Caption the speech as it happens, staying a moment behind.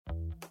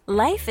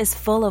Life is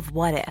full of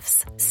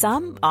what-ifs.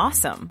 Some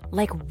awesome,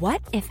 like what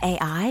if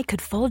AI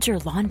could fold your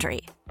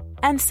laundry?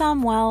 And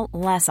some, well,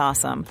 less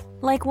awesome,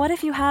 like what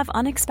if you have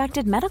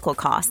unexpected medical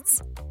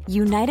costs?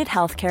 United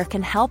Healthcare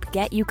can help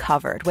get you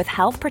covered with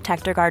Health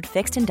Protector Guard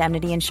fixed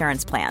indemnity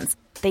insurance plans.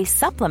 They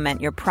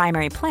supplement your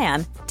primary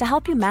plan to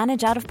help you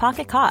manage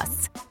out-of-pocket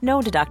costs.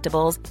 No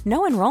deductibles,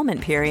 no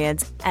enrollment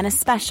periods, and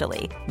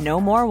especially no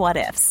more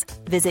what-ifs.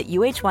 Visit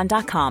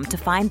uh1.com to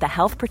find the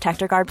Health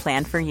Protector Guard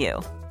plan for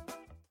you.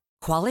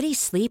 Quality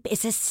sleep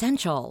is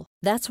essential.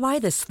 That's why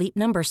the Sleep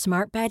Number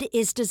Smart Bed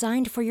is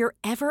designed for your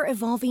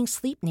ever-evolving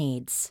sleep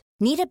needs.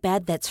 Need a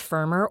bed that's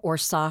firmer or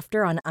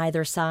softer on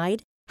either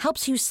side?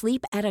 Helps you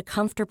sleep at a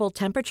comfortable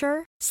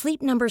temperature?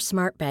 Sleep Number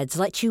Smart Beds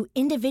let you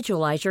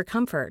individualize your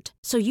comfort,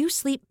 so you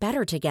sleep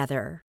better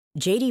together.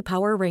 J.D.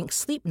 Power ranks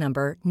Sleep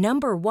Number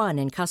number 1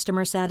 in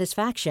customer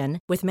satisfaction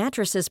with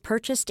mattresses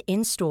purchased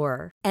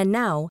in-store. And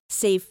now,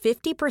 save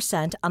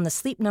 50% on the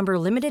Sleep Number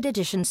Limited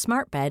Edition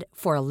Smart Bed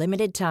for a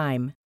limited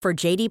time. For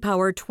J.D.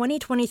 Power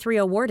 2023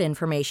 award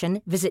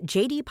information, visit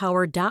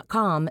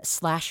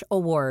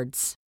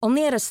jdpower.com/awards.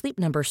 Only at a Sleep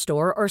Number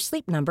store or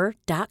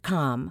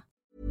sleepnumber.com.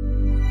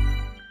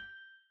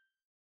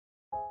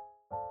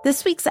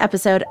 This week's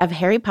episode of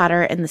Harry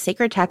Potter and the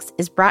Sacred Text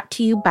is brought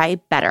to you by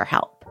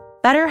BetterHelp.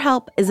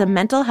 BetterHelp is a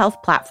mental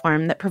health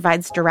platform that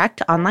provides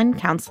direct online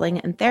counseling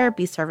and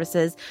therapy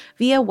services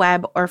via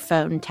web or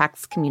phone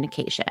text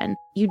communication.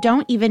 You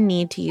don't even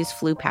need to use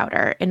flu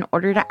powder in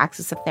order to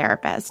access a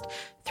therapist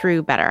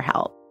through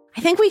BetterHelp.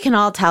 I think we can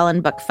all tell in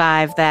Book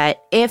 5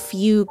 that if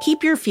you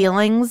keep your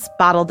feelings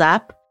bottled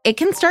up, it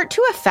can start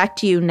to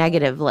affect you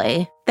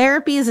negatively.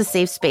 Therapy is a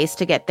safe space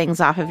to get things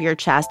off of your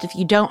chest if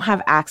you don't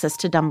have access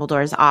to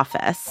Dumbledore's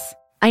office.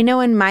 I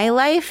know in my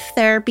life,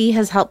 therapy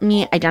has helped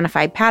me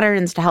identify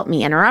patterns to help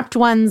me interrupt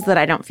ones that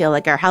I don't feel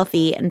like are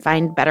healthy and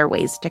find better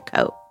ways to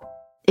cope.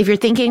 If you're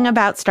thinking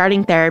about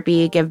starting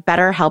therapy, give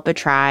BetterHelp a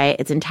try.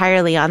 It's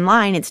entirely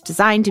online. It's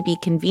designed to be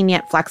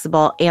convenient,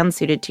 flexible, and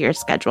suited to your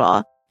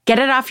schedule. Get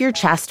it off your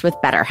chest with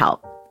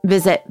BetterHelp.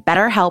 Visit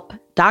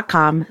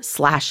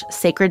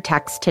BetterHelp.com/sacred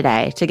text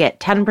today to get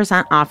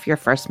 10% off your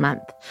first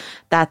month.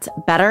 That's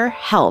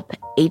BetterHelp,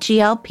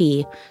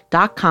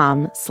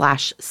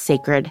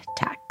 HELP.com/sacred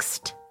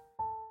text.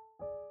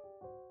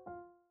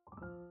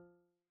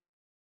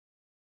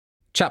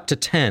 Chapter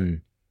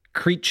 10,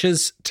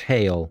 Creature's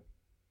Tale.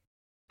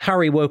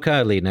 Harry woke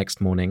early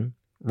next morning.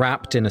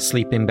 Wrapped in a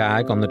sleeping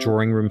bag on the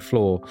drawing room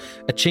floor,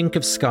 a chink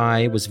of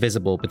sky was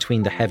visible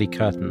between the heavy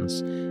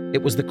curtains.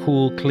 It was the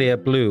cool, clear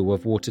blue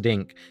of watered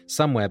ink,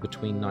 somewhere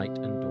between night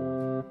and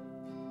dawn.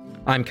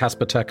 I'm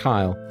Casper ter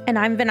Kuile. And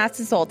I'm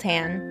Vanessa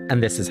Zoltan.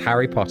 And this is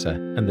Harry Potter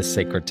and the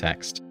Sacred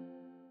Text.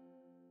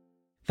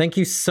 Thank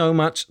you so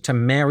much to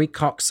Mary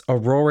Cox,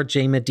 Aurora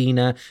J.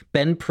 Medina,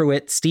 Ben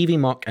Pruitt, Stevie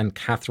Mock, and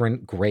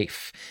Catherine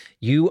Grafe.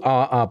 You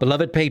are our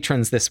beloved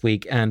patrons this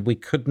week, and we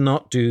could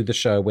not do the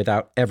show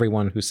without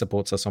everyone who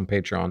supports us on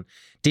Patreon.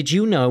 Did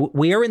you know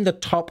we are in the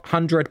top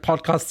 100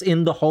 podcasts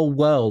in the whole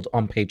world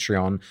on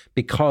Patreon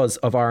because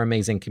of our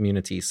amazing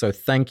community? So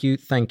thank you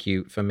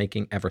for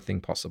making everything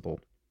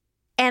possible.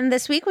 And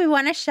this week, we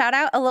want to shout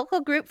out a local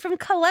group from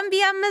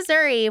Columbia,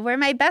 Missouri, where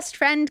my best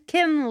friend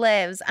Kim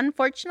lives.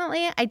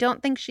 Unfortunately, I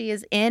don't think she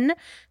is in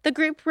the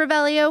group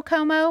Revelio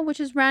Como, which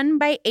is run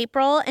by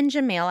April and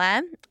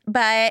Jamila.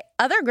 But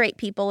other great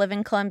people live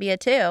in Columbia,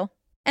 too.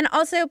 And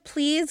also,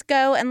 please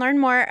go and learn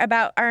more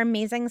about our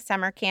amazing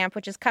summer camp,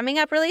 which is coming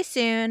up really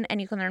soon.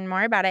 And you can learn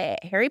more about it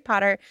at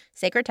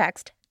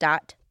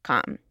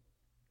harrypottersacredtext.com.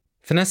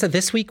 Vanessa,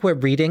 this week we're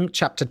reading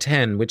Chapter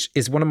 10, which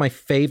is one of my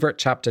favorite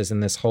chapters in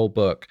this whole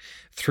book,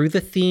 through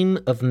the theme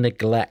of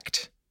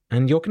neglect.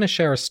 And you're going to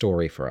share a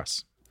story for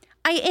us.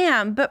 I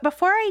am, but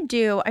before I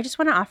do, I just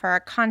want to offer a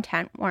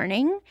content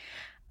warning.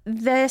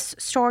 This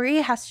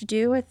story has to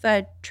do with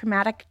the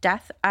traumatic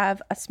death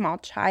of a small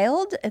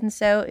child. And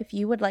so if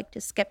you would like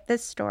to skip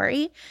this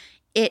story,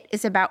 it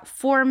is about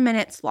 4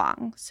 minutes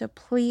long. So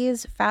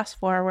please fast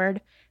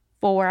forward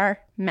 4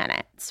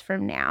 minutes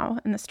from now,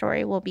 and the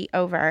story will be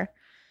over.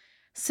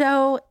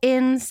 So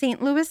in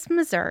St. Louis,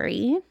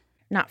 Missouri,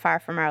 not far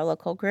from our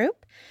local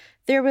group,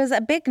 there was a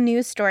big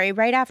news story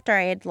right after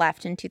I had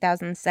left in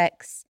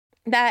 2006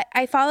 that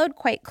I followed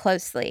quite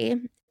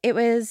closely. It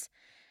was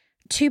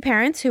 2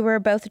 parents who were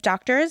both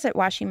doctors at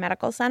WashU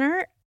Medical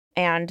Center,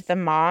 and the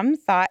mom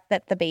thought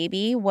that the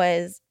baby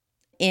was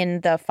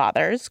in the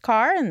father's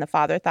car, and the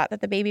father thought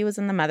that the baby was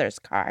in the mother's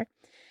car.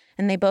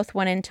 And they both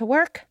went into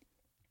work,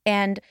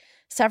 and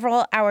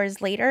several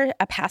hours later,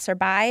 a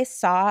passerby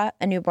saw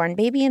a newborn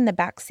baby in the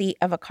backseat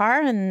of a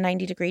car on a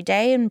 90-degree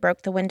day and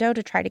broke the window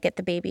to try to get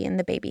the baby, and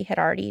the baby had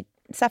already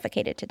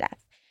suffocated to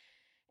death.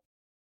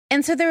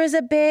 And so there was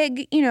a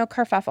big,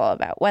 kerfuffle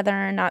about whether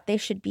or not they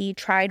should be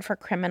tried for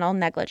criminal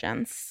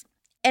negligence.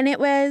 And it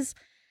was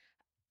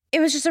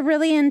just a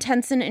really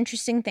intense and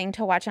interesting thing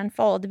to watch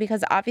unfold,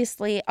 because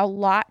obviously a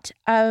lot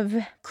of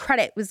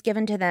credit was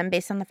given to them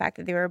based on the fact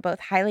that they were both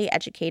highly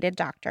educated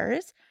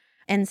doctors.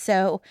 And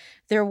so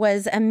there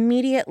was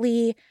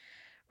immediately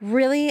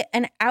really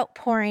an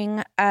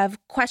outpouring of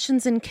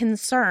questions and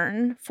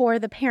concern for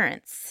the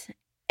parents.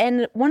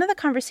 And one of the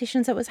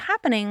conversations that was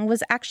happening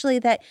was actually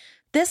that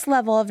this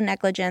level of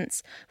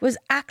negligence was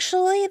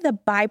actually the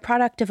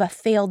byproduct of a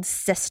failed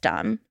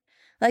system.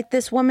 Like,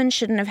 this woman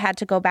shouldn't have had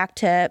to go back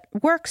to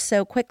work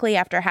so quickly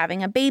after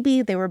having a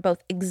baby. They were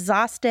both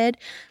exhausted.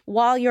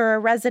 While you're a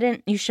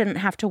resident, you shouldn't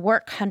have to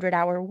work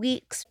 100-hour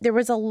weeks. There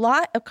was a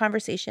lot of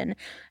conversation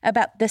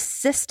about the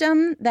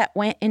system that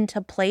went into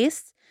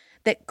place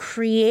that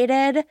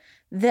created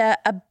the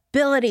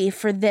ability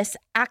for this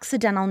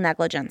accidental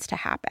negligence to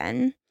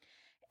happen.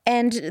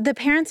 And the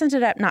parents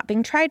ended up not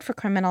being tried for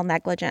criminal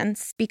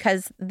negligence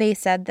because they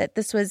said that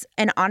this was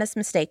an honest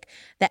mistake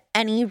that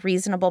any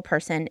reasonable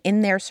person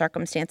in their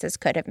circumstances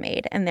could have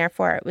made, and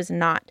therefore it was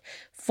not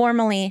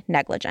formally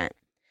negligent.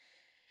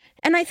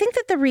 And I think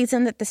that the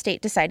reason that the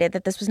state decided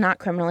that this was not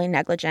criminally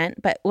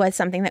negligent, but was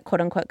something that, quote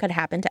unquote, could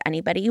happen to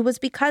anybody, was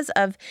because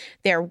of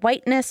their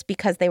whiteness,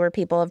 because they were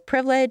people of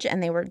privilege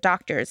and they were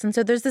doctors. And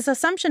so there's this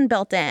assumption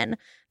built in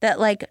that,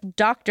 like,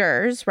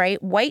 doctors,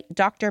 right, white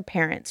doctor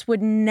parents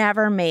would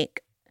never make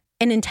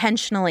an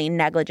intentionally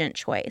negligent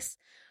choice.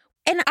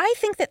 And I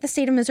think that the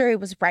state of Missouri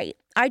was right.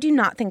 I do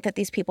not think that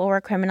these people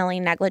were criminally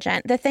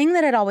negligent. The thing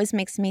that it always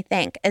makes me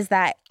think is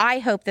that I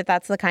hope that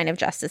that's the kind of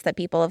justice that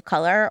people of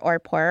color or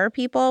poorer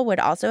people would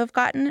also have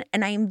gotten.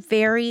 And I am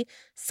very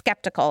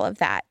skeptical of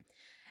that.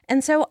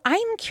 And so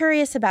I'm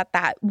curious about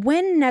that.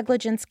 When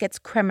negligence gets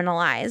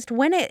criminalized,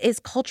 when it is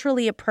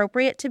culturally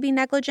appropriate to be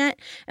negligent,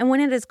 and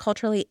when it is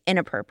culturally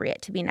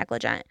inappropriate to be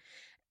negligent.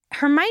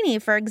 Hermione,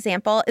 for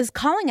example, is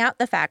calling out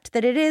the fact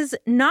that it is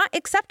not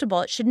acceptable.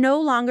 It should no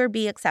longer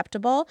be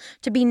acceptable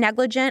to be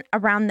negligent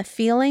around the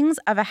feelings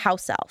of a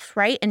house elf,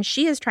 right? And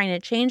she is trying to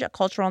change a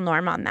cultural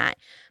norm on that.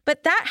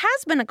 But that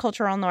has been a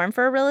cultural norm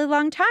for a really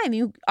long time.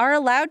 You are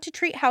allowed to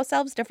treat house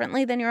elves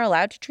differently than you're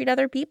allowed to treat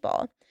other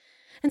people.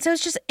 And so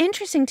it's just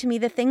interesting to me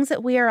the things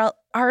that we are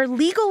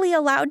legally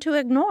allowed to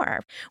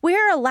ignore. We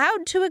are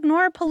allowed to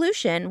ignore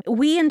pollution.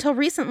 We, until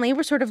recently,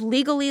 were sort of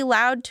legally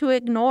allowed to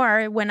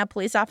ignore when a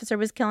police officer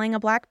was killing a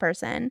Black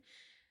person.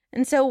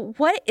 And so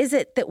what is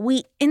it that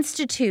we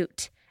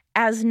institute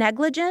as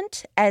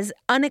negligent, as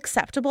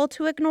unacceptable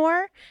to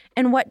ignore?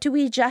 And what do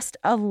we just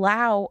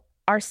allow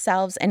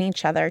ourselves and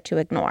each other to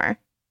ignore?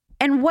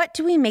 And what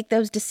do we make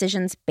those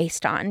decisions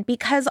based on?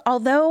 Because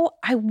although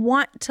I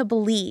want to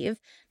believe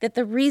that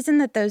the reason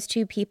that those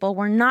two people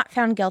were not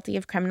found guilty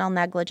of criminal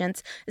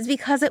negligence is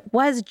because it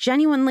was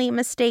genuinely a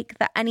mistake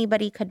that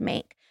anybody could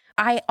make,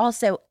 I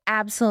also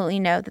absolutely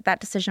know that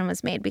that decision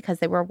was made because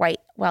they were white,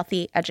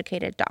 wealthy,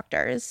 educated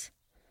doctors.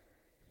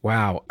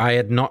 Wow, I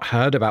had not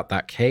heard about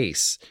that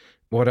case.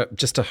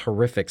 Just a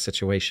horrific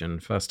situation,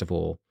 first of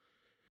all.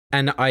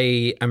 And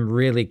I am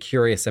really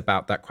curious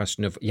about that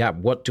question of,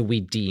 what do we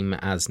deem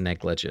as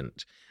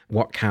negligent?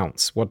 What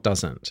counts? What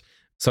doesn't?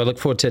 So I look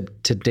forward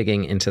to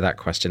digging into that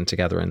question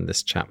together in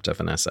this chapter,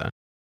 Vanessa.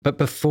 But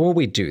before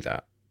we do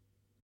that,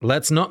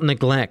 let's not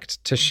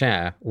neglect to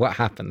share what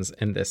happens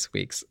in this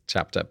week's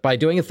chapter by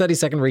doing a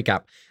 30-second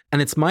recap.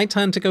 And it's my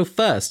turn to go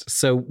first.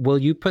 So will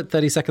you put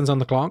 30 seconds on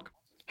the clock?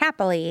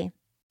 Happily.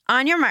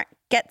 On your mark,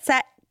 get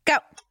set, go.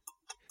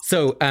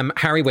 So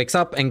Harry wakes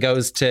up and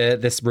goes to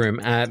this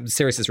room,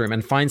 Sirius's room,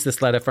 and finds this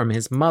letter from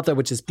his mother,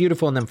 which is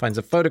beautiful, and then finds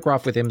a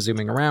photograph with him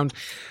zooming around,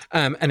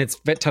 and it's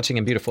very touching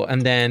and beautiful.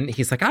 And then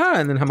he's like,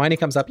 and then Hermione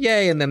comes up,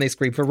 yay, and then they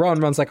scream for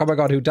Ron. Ron's like, oh my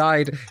God, who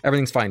died?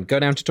 Everything's fine.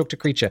 Go down to talk to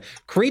Kreacher.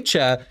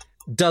 Kreacher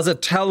does a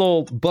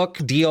tell-all book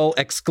deal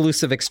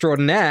exclusive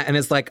extraordinaire and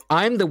is like,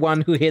 I'm the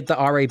one who hid the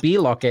RAB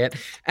locket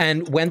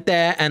and went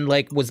there and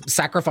like was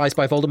sacrificed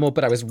by Voldemort,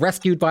 but I was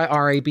rescued by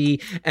RAB,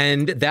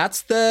 and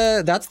that's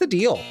the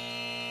deal.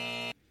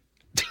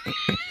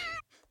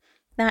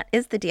 That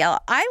is the deal.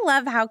 I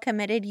love how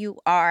committed you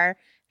are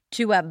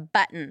to a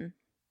button.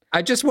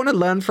 I just want to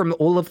learn from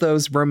all of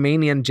those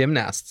Romanian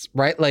gymnasts,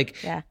 right? Like,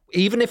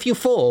 even if you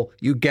fall,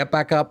 you get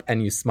back up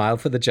and you smile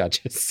for the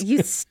judges.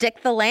 You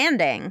stick the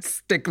landing.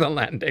 Stick the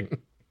landing.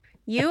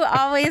 You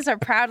always are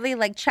proudly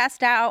like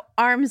chest out,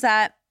 arms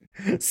up.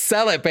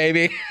 Sell it,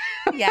 baby.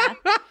 Yeah.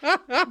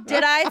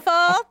 Did I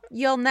fall?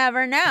 You'll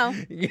never know.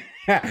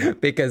 Yeah,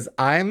 because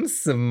I'm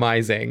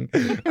surmising.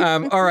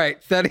 All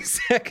right, 30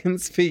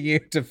 seconds for you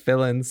to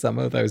fill in some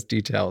of those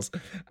details.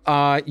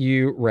 Are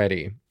you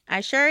ready?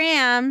 I sure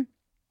am.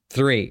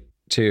 3,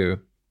 2,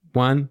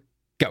 1,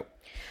 go.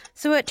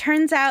 So it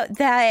turns out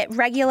that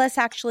Regulus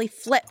actually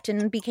flipped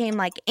and became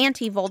like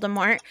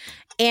anti-Voldemort.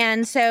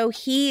 And so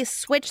he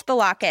switched the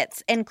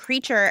lockets, and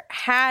Kreacher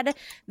had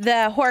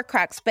the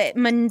Horcrux, but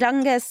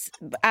Mundungus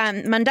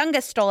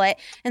stole it.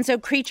 And so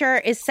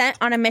Kreacher is sent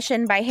on a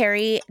mission by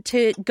Harry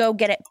to go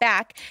get it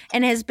back,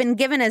 and has been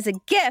given as a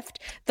gift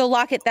the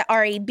locket that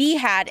RAB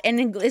had,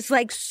 and is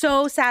like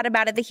so sad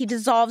about it that he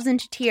dissolves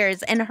into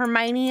tears. And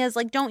Hermione is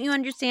like, don't you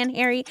understand,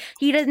 Harry?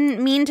 He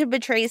doesn't mean to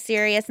betray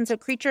Sirius. And so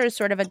Kreacher is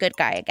sort of a good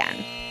guy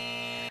again.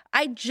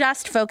 I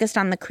just focused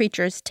on the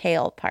Kreacher's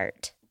tail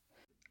part.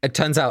 It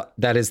turns out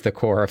that is the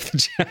core of the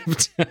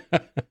chapter.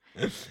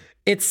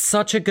 It's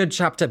such a good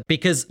chapter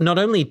because not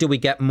only do we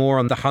get more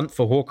on the hunt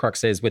for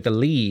Horcruxes with the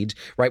lead,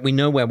 right? We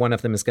know where one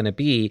of them is going to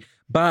be,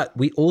 but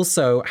we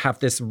also have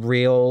this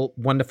real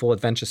wonderful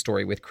adventure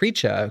story with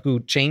Kreacher,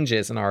 who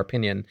changes, in our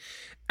opinion.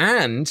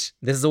 And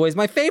this is always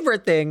my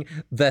favorite thing.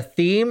 The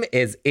theme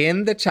is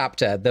in the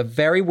chapter. The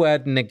very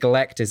word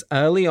neglect is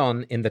early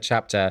on in the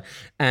chapter.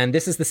 And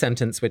this is the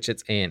sentence which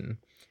it's in.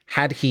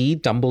 Had he,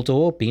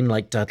 Dumbledore, been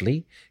like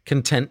Dudley,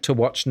 content to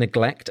watch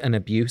neglect and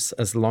abuse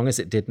as long as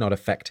it did not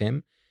affect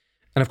him?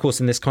 And of course,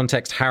 in this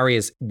context, Harry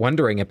is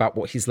wondering about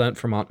what he's learned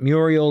from Aunt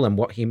Muriel and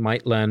what he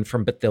might learn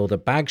from Bathilda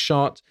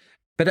Bagshot.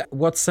 But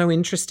what's so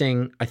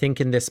interesting, I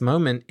think, in this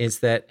moment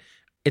is that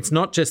it's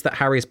not just that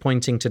Harry is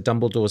pointing to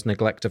Dumbledore's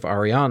neglect of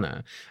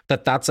Ariana,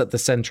 that's at the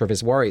center of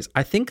his worries.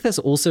 I think there's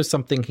also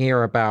something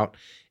here about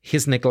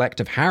his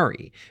neglect of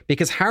Harry,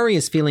 because Harry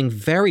is feeling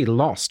very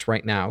lost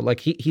right now.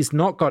 Like he's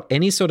not got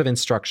any sort of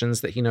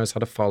instructions that he knows how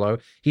to follow.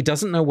 He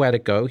doesn't know where to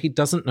go. He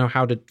doesn't know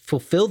how to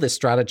fulfill this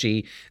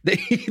strategy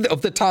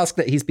of the task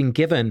that he's been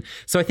given.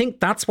 So I think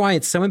that's why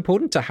it's so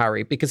important to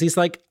Harry, because he's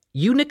like,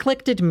 you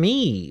neglected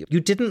me. You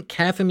didn't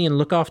care for me and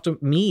look after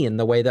me in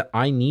the way that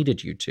I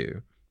needed you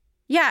to.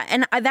 Yeah,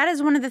 and that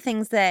is one of the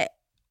things that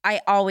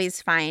I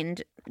always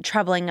find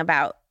troubling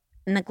about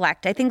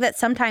neglect. I think that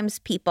sometimes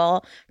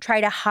people try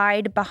to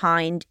hide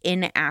behind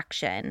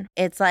inaction.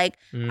 It's like,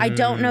 I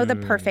don't know the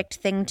perfect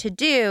thing to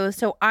do,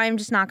 so I'm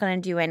just not going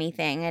to do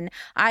anything. And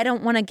I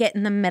don't want to get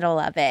in the middle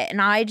of it.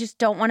 And I just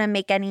don't want to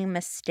make any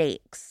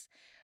mistakes.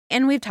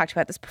 And we've talked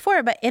about this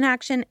before, but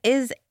inaction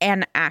is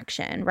an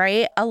action,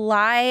 right? A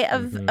lie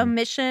of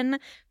omission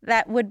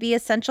that would be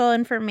essential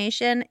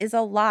information is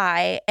a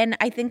lie. And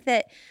I think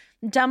that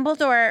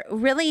Dumbledore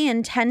really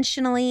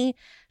intentionally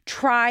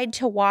tried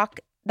to walk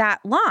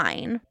that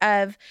line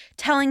of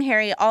telling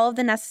Harry all of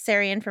the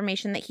necessary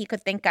information that he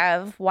could think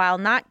of while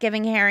not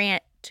giving Harry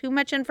too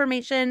much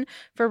information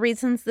for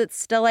reasons that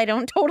still I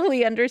don't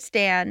totally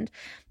understand.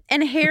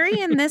 And Harry,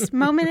 in this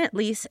moment at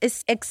least,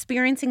 is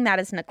experiencing that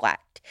as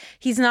neglect.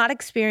 He's not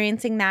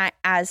experiencing that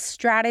as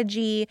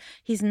strategy.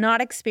 He's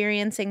not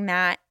experiencing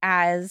that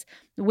as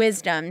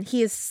wisdom.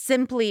 He is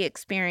simply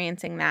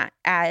experiencing that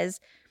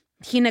as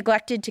he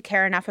neglected to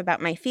care enough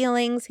about my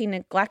feelings. He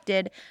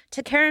neglected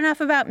to care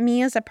enough about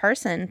me as a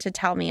person to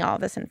tell me all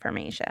this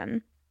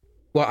information.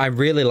 Well, I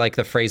really like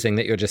the phrasing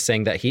that you're just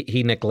saying, that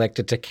he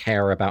neglected to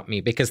care about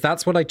me, because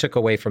that's what I took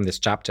away from this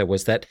chapter,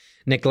 was that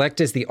neglect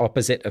is the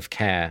opposite of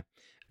care.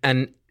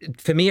 And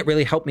for me, it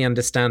really helped me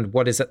understand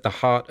what is at the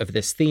heart of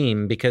this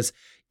theme, because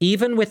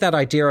even with that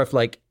idea of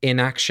like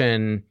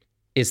inaction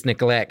is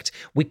neglect,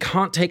 we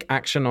can't take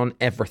action on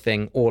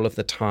everything all of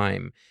the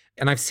time.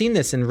 And I've seen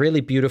this in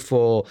really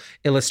beautiful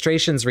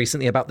illustrations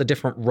recently about the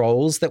different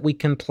roles that we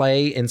can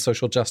play in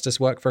social justice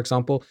work, for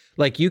example.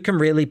 Like you can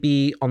really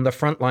be on the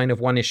front line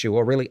of one issue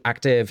or really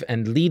active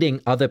and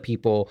leading other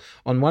people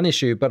on one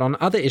issue. But on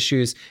other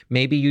issues,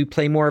 maybe you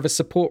play more of a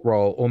support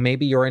role, or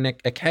maybe you're in a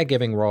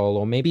caregiving role,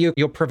 or maybe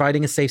you're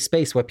providing a safe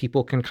space where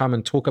people can come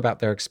and talk about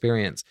their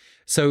experience.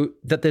 So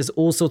that there's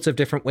all sorts of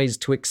different ways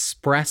to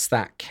express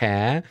that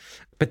care,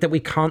 but that we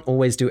can't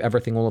always do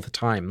everything all of the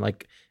time.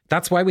 Like,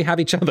 that's why we have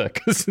each other,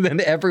 because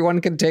then everyone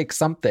can take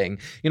something.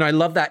 You know, I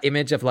love that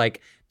image of like,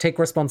 take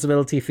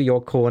responsibility for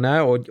your corner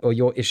or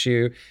your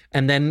issue,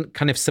 and then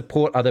kind of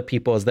support other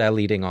people as they're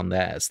leading on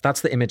theirs.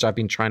 That's the image I've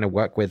been trying to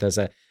work with as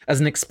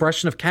an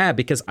expression of care,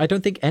 because I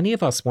don't think any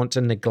of us want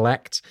to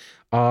neglect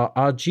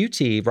our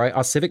duty, right?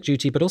 Our civic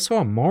duty, but also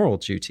our moral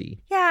duty.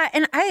 Yeah,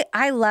 and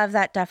I love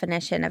that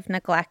definition of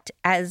neglect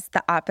as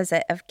the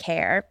opposite of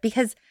care,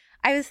 because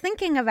I was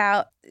thinking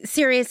about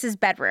Sirius's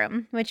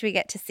bedroom, which we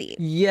get to see.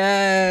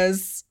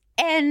 Yes.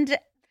 And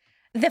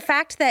the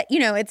fact that, you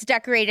know, it's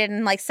decorated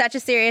in like such a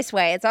serious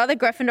way. It's all the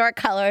Gryffindor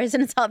colors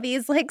and it's all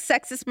these like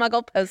sexist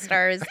muggle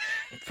posters,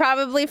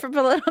 probably for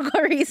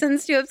political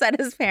reasons to upset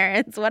his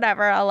parents.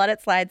 Whatever, I'll let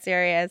it slide,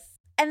 Sirius.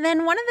 And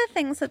then one of the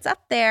things that's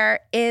up there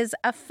is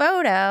a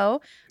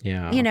photo,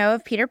 you know,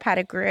 of Peter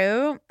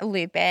Pettigrew,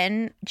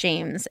 Lupin,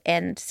 James,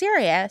 and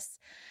Sirius.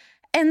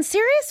 And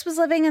Sirius was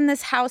living in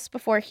this house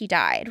before he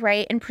died,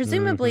 right? And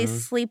presumably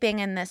sleeping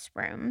in this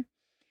room.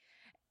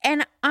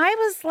 And I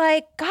was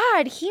like,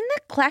 God, he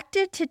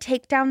neglected to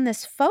take down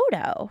this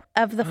photo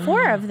of the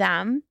four of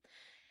them.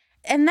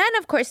 And then,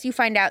 of course, you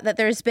find out that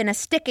there's been a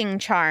sticking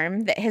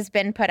charm that has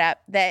been put up.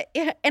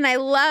 And I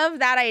love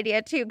that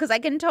idea, too, because I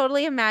can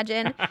totally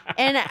imagine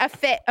in a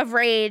fit of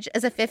rage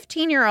as a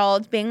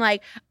 15-year-old being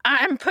like,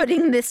 I'm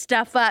putting this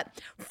stuff up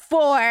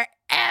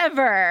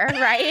forever,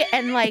 right?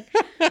 And like,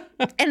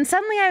 and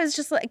suddenly I was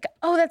just like,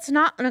 oh, that's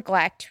not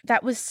neglect.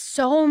 That was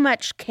so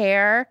much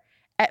care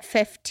at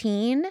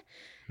 15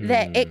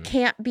 that it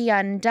can't be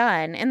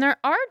undone. And there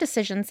are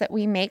decisions that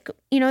we make,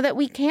 you know, that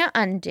we can't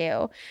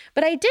undo.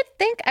 But I did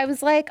think, I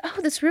was like,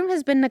 oh, this room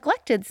has been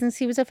neglected since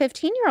he was a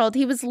 15-year-old.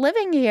 He was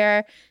living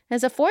here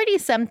as a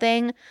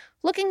 40-something,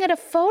 looking at a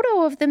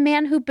photo of the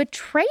man who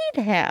betrayed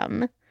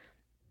him.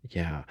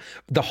 Yeah.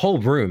 The whole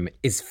room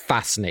is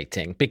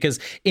fascinating because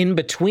in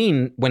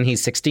between when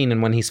he's 16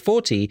 and when he's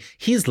 40,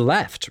 he's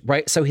left,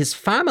 right? So his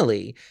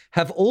family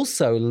have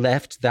also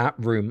left that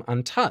room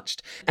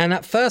untouched. And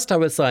at first I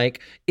was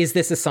like, is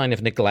this a sign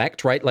of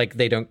neglect, right? Like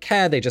they don't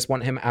care, they just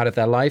want him out of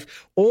their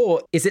life?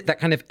 Or is it that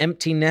kind of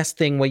empty nest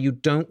thing where you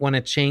don't want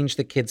to change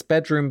the kid's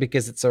bedroom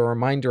because it's a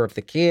reminder of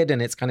the kid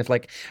and it's kind of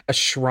like a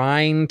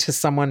shrine to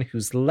someone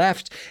who's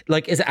left?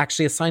 Like, is it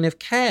actually a sign of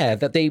care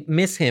that they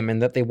miss him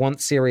and that they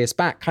want Sirius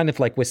back? Kind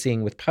of like we're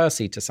seeing with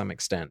Percy to some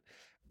extent.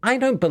 I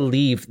don't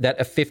believe that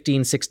a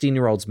 15,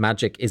 16-year-old's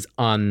magic is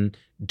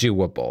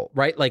undoable,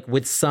 right? Like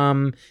with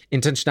some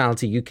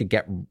intentionality, you could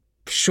get,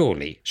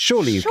 surely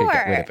you could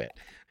get rid of it.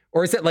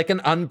 Or is it like an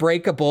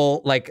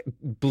unbreakable, like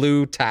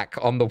blue tack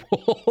on the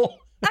wall?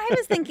 I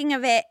was thinking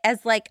of it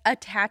as like a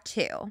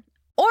tattoo.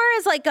 Or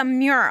as like a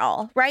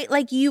mural, right?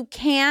 Like you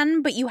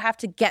can, but you have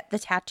to get the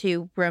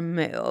tattoo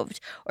removed.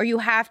 Or you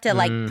have to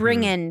like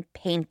bring in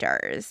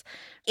painters.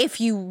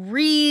 If you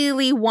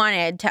really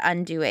wanted to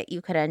undo it,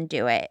 you could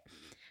undo it.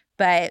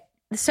 But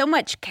so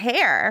much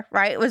care,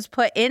 right, was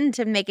put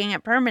into making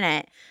it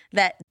permanent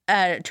that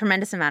a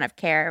tremendous amount of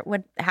care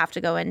would have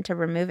to go into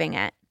removing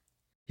it.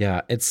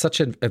 Yeah, it's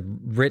such a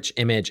rich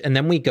image. And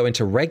then we go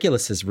into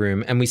Regulus's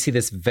room and we see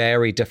this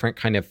very different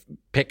kind of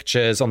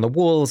pictures on the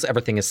walls.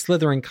 Everything is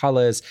Slytherin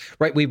colors,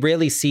 right? We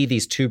really see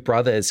these two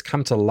brothers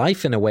come to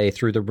life in a way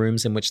through the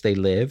rooms in which they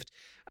lived.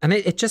 And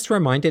it just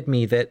reminded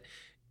me that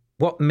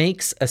what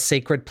makes a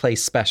sacred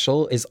place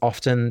special is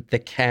often the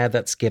care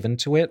that's given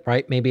to it,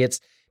 right? Maybe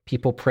it's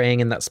people praying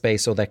in that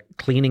space, or they're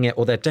cleaning it,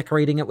 or they're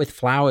decorating it with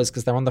flowers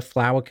because they're on the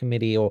flower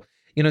committee, or,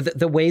 you know,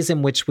 the ways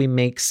in which we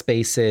make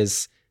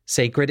spaces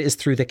sacred is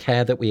through the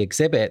care that we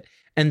exhibit.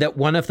 And that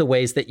one of the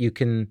ways that you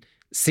can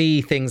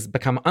see things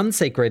become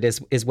unsacred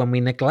is when we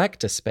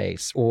neglect a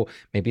space, or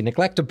maybe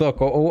neglect a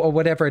book, or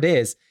whatever it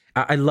is.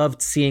 I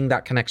loved seeing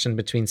that connection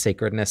between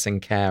sacredness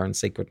and care, and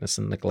sacredness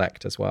and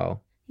neglect as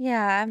well.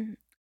 Yeah.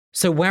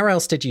 So where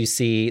else did you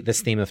see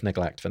this theme of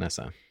neglect,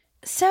 Vanessa?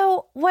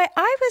 So what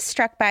I was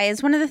struck by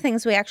is one of the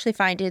things we actually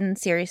find in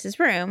Sirius's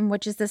room,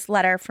 which is this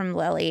letter from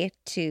Lily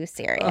to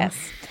Sirius.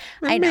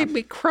 It made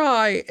me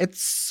cry. It's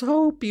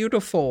so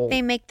beautiful.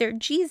 They make their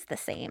G's the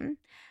same.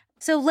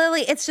 So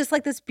Lily, it's just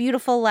like this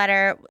beautiful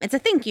letter. It's a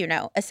thank you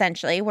note,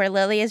 essentially, where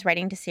Lily is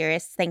writing to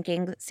Sirius,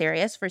 thanking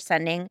Sirius for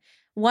sending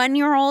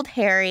 1-year-old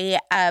Harry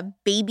a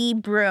baby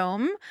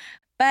broom.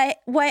 But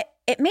what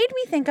it made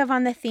me think of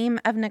on the theme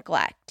of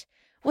neglect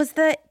was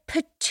that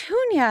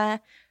Petunia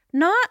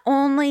not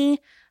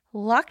only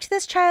locked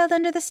this child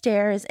under the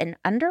stairs and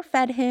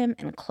underfed him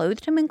and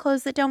clothed him in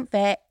clothes that don't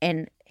fit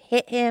and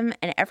hit him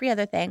and every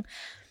other thing,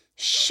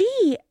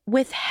 she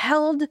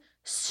withheld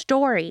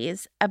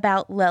stories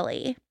about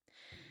Lily.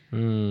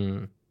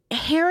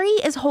 Harry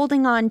is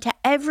holding on to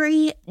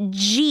every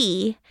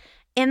G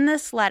in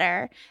this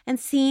letter and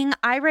seeing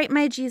I write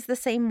my G's the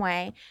same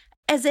way,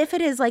 as if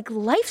it is like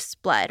life's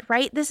blood,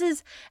 right? This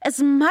is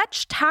as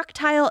much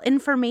tactile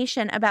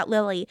information about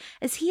Lily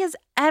as he has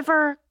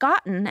ever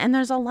gotten. And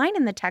there's a line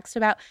in the text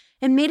about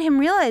it made him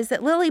realize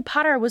that Lily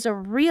Potter was a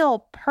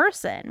real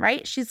person,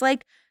 right? She's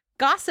like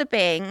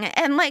gossiping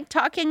and like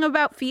talking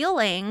about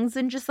feelings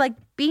and just like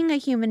being a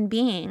human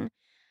being.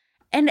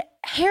 And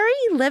Harry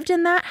lived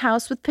in that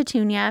house with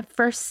Petunia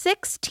for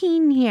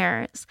 16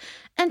 years,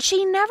 and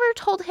she never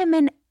told him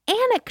an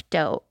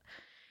anecdote.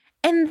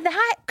 And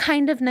that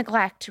kind of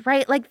neglect,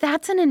 right? Like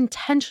that's an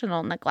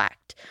intentional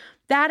neglect.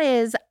 That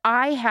is,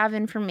 I have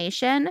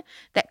information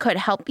that could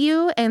help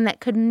you and that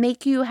could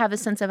make you have a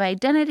sense of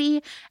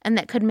identity and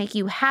that could make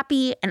you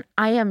happy, and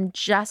I am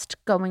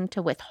just going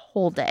to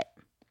withhold it.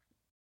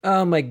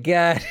 Oh my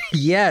God.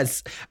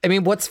 Yes. I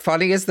mean, what's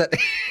funny is that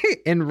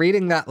in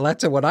reading that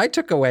letter, what I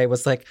took away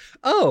was like,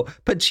 oh,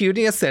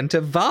 Petunia sent a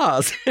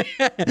vase.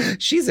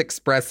 She's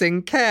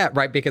expressing care,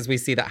 right? Because we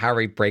see that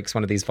Harry breaks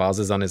one of these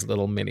vases on his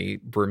little mini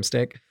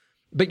broomstick.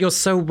 But you're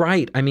so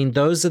right. I mean,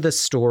 those are the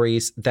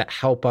stories that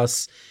help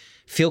us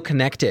feel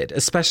connected,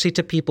 especially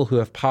to people who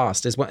have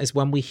passed, is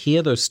when we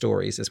hear those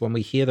stories, is when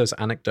we hear those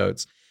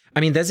anecdotes. I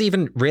mean, there's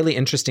even really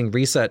interesting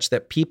research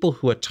that people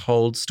who are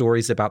told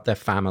stories about their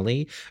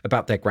family,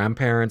 about their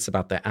grandparents,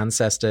 about their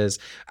ancestors,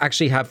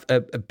 actually have a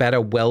better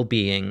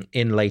well-being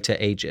in later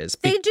ages.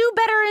 They do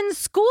better in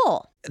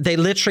school. They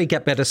literally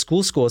get better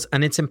school scores.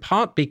 And it's in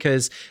part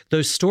because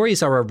those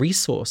stories are a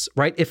resource,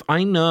 right? If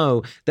I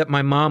know that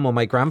my mom or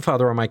my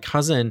grandfather or my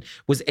cousin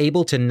was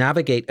able to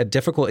navigate a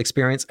difficult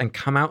experience and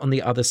come out on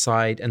the other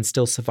side and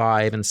still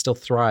survive and still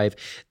thrive,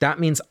 that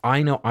means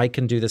I know I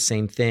can do the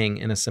same thing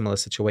in a similar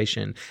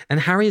situation.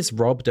 And Harry is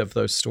robbed of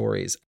those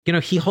stories. You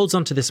know, he holds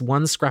on to this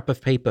one scrap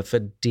of paper for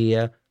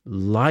dear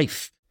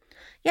life.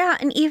 Yeah,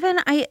 and even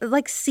I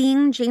like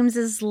seeing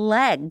James's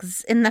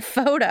legs in the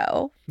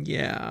photo.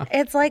 Yeah.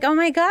 It's like, oh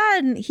my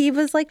God, he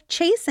was like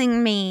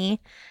chasing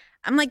me.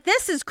 I'm like,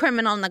 this is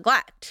criminal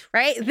neglect,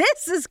 right?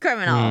 This is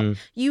criminal.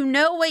 You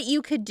know what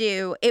you could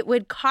do. It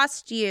would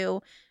cost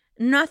you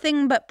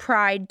nothing but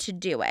pride to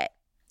do it.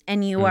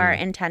 And you are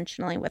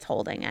intentionally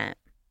withholding it.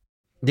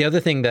 The other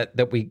thing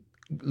that we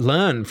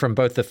learn from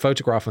both the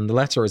photograph and the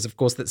letter is, of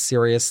course, that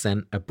Sirius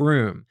sent a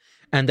broom.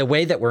 And the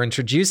way that we're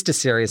introduced to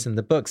Sirius in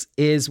the books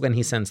is when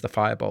he sends the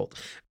firebolt.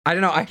 I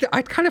don't know,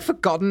 I'd kind of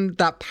forgotten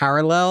that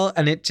parallel.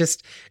 And it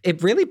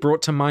really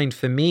brought to mind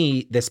for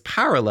me this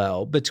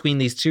parallel between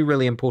these two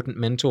really important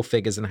mentor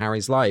figures in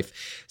Harry's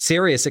life.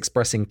 Sirius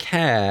expressing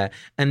care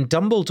and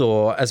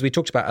Dumbledore, as we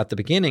talked about at the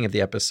beginning of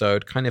the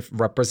episode, kind of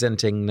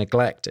representing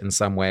neglect in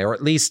some way, or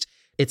at least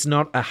it's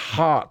not a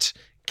heart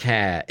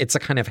care. It's a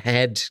kind of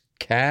head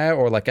care,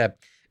 or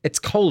it's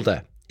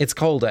colder. It's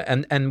colder.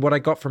 And what I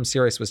got from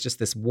Sirius was just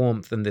this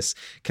warmth and this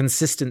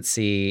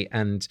consistency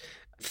and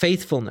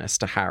faithfulness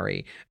to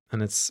Harry.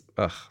 And it's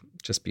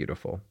just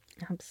beautiful.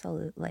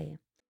 Absolutely.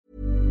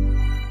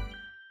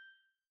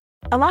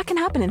 A lot can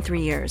happen in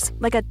 3 years,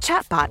 like a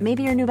chatbot may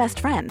be your new best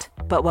friend.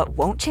 But what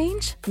won't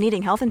change?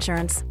 Needing health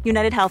insurance.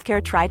 United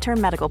Healthcare Tri-Term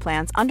Medical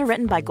Plans,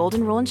 underwritten by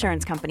Golden Rule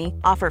Insurance Company,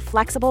 offer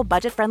flexible,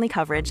 budget-friendly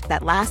coverage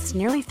that lasts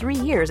nearly 3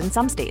 years in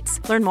some states.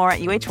 Learn more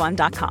at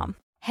uh1.com.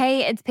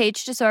 Hey, it's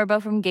Paige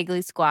DeSorbo from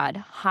Giggly Squad.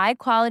 High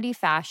quality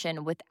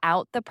fashion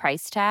without the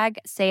price tag.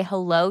 Say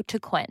hello to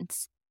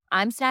Quince.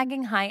 I'm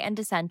snagging high-end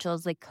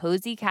essentials like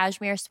cozy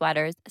cashmere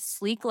sweaters,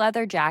 sleek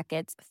leather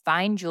jackets,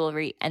 fine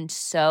jewelry, and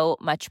so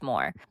much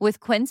more. With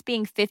Quince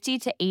being 50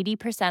 to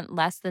 80%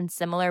 less than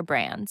similar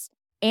brands.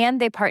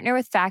 And they partner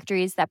with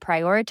factories that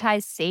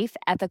prioritize safe,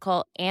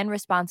 ethical, and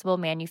responsible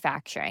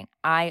manufacturing.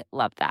 I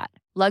love that.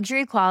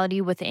 Luxury quality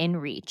within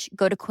reach.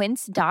 Go to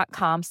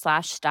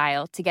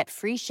quince.com/style to get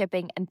free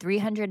shipping and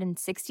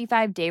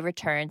 365-day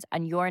returns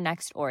on your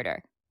next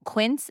order.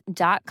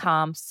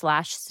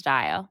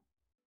 Quince.com/style.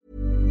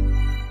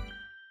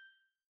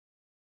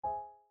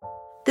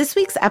 This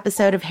week's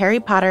episode of Harry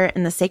Potter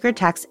and the Sacred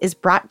Text is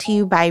brought to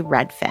you by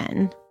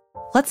Redfin.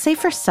 Let's say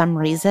for some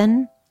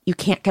reason you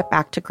can't get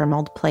back to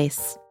Grimmauld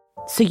Place,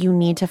 so you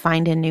need to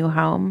find a new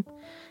home.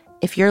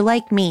 If you're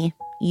like me,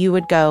 you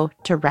would go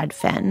to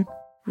Redfin.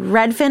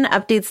 Redfin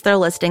updates their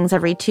listings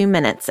every 2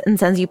 minutes and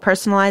sends you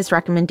personalized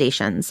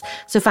recommendations,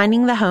 so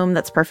finding the home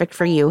that's perfect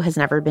for you has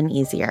never been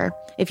easier.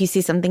 If you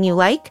see something you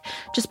like,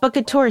 just book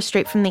a tour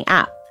straight from the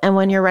app. And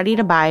when you're ready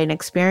to buy, an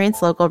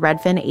experienced local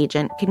Redfin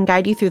agent can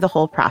guide you through the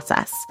whole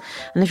process.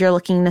 And if you're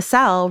looking to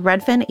sell,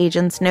 Redfin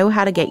agents know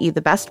how to get you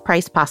the best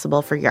price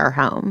possible for your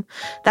home.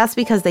 That's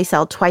because they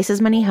sell twice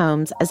as many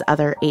homes as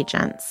other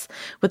agents.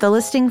 With a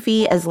listing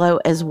fee as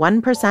low as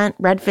 1%,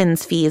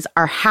 Redfin's fees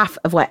are half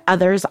of what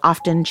others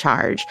often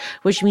charge,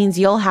 which means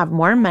you'll have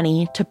more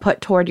money to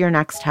put toward your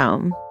next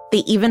home. They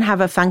even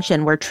have a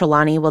function where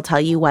Trelawney will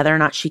tell you whether or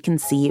not she can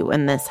see you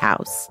in this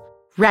house.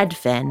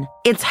 Redfin.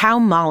 It's how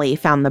Molly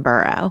found the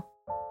burrow.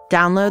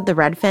 Download the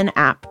Redfin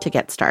app to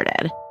get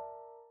started.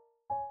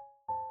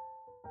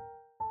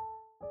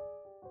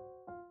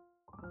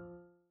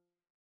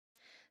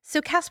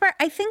 So, Casper,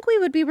 I think we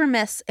would be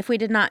remiss if we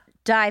did not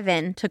dive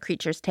into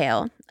Kreacher's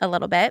Tale a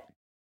little bit.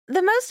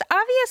 The most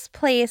obvious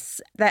place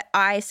that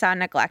I saw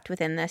neglect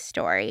within this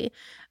story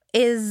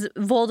is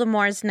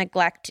Voldemort's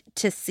neglect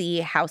to see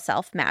house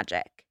elf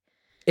magic.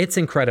 It's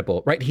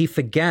incredible, right? He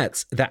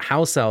forgets that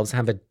house elves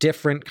have a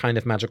different kind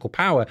of magical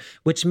power,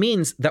 which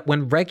means that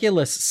when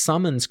Regulus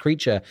summons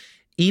Kreacher,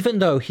 even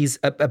though he's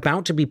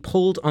about to be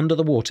pulled under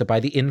the water by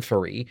the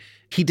Inferi,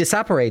 he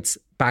disapparates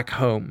back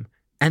home.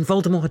 And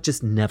Voldemort had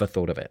just never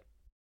thought of it.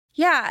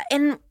 Yeah,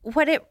 and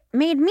what it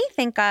made me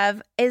think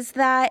of is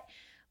that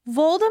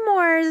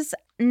Voldemort's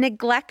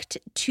neglect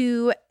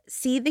to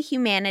see the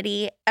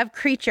humanity of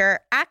Kreacher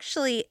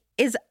actually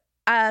is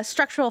a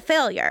structural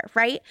failure,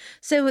 right?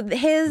 So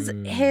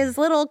his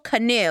little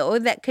canoe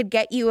that could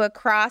get you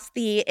across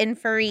the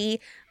Inferi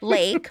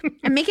Lake,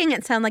 I'm making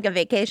it sound like a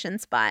vacation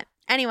spot.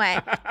 Anyway,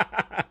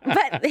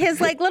 but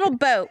his little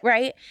boat,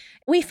 right?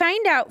 We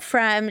find out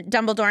from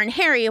Dumbledore and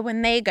Harry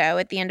when they go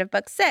at the end of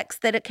book 6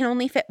 that it can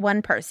only fit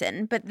one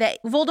person, but that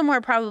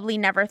Voldemort probably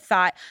never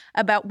thought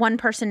about one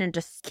person and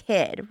just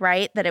kid,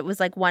 right? That it was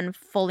like one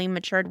fully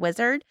matured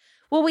wizard.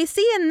 Well, we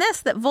see in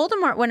this that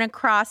Voldemort went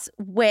across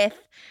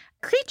with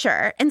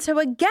Kreacher. And so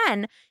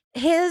again,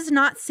 his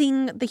not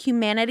seeing the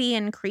humanity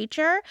in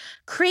Kreacher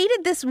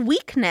created this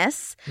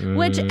weakness,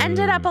 which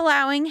ended up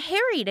allowing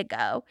Harry to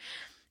go.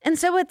 And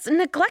so it's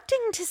neglecting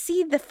to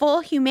see the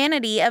full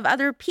humanity of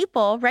other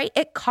people, right?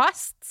 It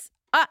costs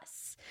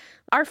us.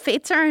 Our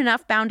fates are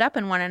enough bound up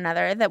in one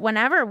another that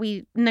whenever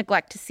we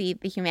neglect to see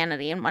the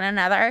humanity in one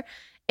another,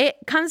 it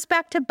comes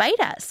back to bite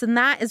us. And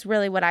that is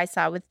really what I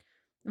saw with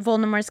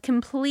Voldemort's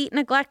complete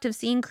neglect of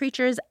seeing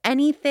Kreacher as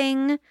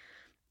anything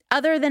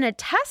other than a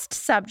test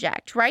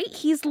subject, right?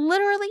 He's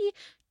literally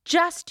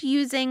just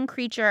using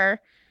Kreacher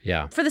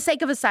for the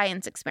sake of a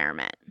science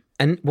experiment.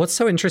 And what's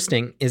so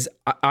interesting is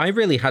I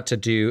really had to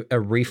do a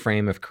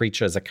reframe of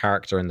Kreacher as a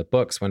character in the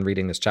books when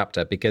reading this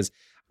chapter, because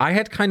I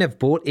had kind of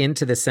bought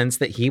into the sense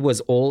that he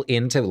was all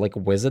into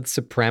wizard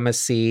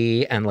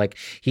supremacy and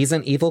he's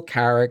an evil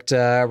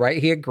character,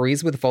 right? He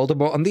agrees with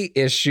Voldemort on the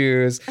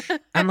issues.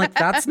 And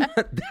that's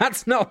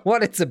not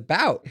what it's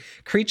about.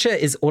 Kreacher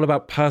is all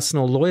about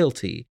personal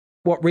loyalty.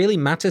 What really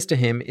matters to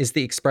him is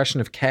the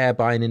expression of care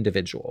by an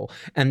individual.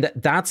 And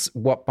that's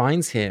what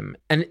binds him.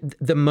 And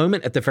the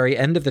moment at the very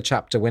end of the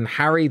chapter when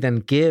Harry then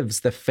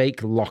gives the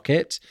fake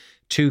locket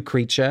to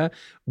Kreacher,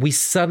 we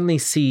suddenly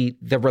see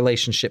the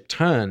relationship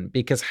turn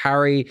because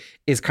Harry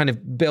is kind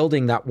of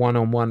building that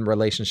one-on-one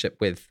relationship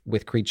with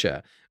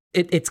Kreacher.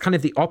 It's kind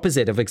of the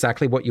opposite of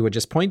exactly what you were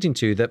just pointing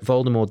to, that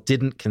Voldemort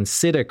didn't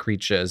consider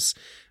Kreacher's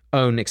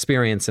own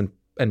experience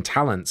and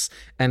talents.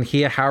 And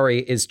here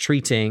Harry is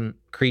treating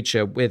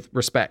Kreacher with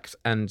respect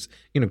and,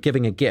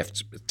 giving a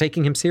gift,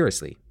 taking him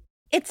seriously.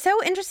 It's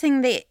so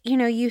interesting that,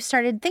 you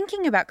started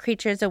thinking about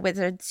Kreacher as a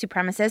wizard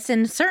supremacist,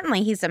 and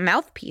certainly he's a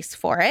mouthpiece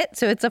for it.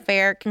 So it's a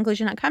fair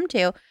conclusion to come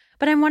to.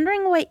 But I'm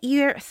wondering what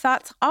your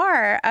thoughts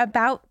are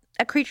about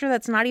a creature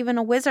that's not even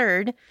a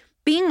wizard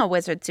being a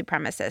wizard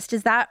supremacist.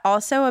 Is that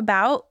also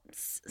about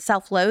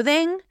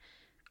self-loathing?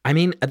 I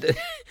mean,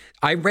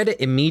 I read it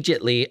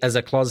immediately as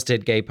a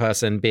closeted gay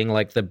person being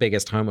like the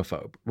biggest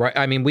homophobe, right?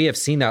 I mean, we have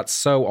seen that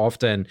so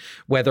often,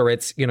 whether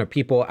it's,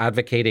 people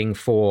advocating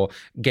for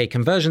gay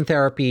conversion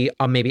therapy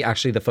or maybe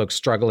actually the folks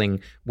struggling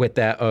with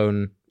their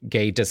own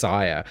gay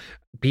desire.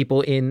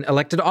 People in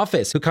elected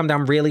office who come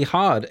down really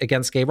hard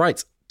against gay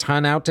rights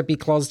turn out to be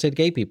closeted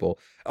gay people.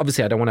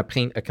 Obviously, I don't want to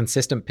paint a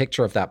consistent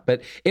picture of that,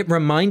 but it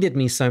reminded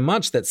me so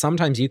much that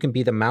sometimes you can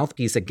be the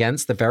mouthpiece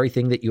against the very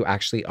thing that you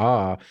actually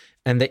are,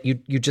 and that you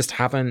just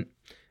haven't,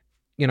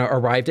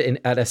 arrived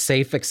at a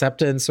safe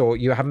acceptance, or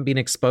you haven't been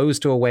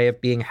exposed to a way of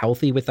being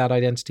healthy with that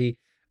identity.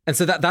 And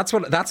so that's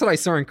what I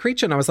saw in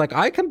Kreacher, and I was like,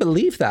 I can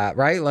believe that,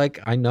 right? Like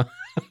I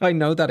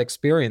know that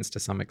experience to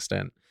some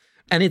extent.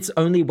 And it's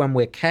only when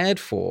we're cared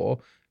for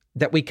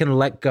that we can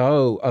let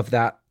go of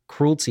that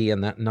cruelty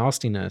and that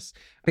nastiness,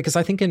 because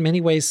I think in many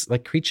ways,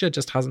 like, Kreacher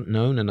just hasn't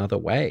known another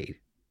way.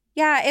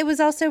 Yeah, it was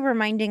also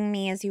reminding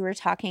me as you were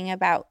talking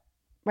about,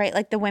 right,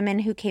 like the women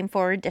who came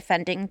forward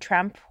defending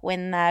Trump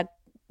when the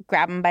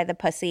grab him by the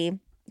pussy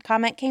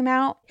comment came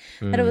out,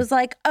 that it was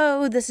like,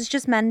 oh, this is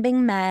just men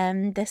being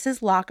men. This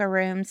is locker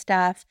room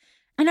stuff.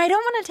 And I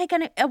don't want to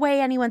take away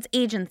anyone's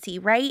agency,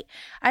 right?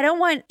 I don't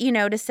want,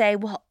 to say,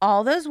 well,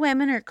 all those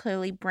women are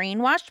clearly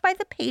brainwashed by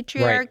the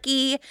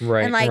patriarchy.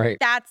 Right, and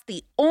that's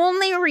the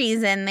only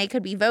reason they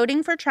could be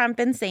voting for Trump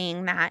and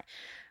saying that.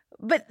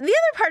 But the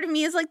other part of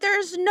me is like,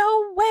 there's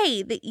no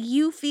way that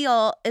you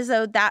feel as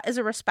though that is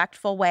a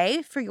respectful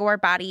way for your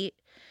body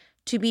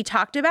to be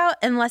talked about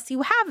unless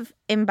you have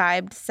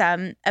imbibed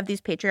some of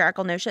these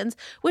patriarchal notions,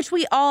 which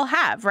we all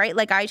have, right?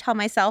 Like, I tell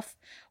myself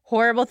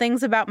horrible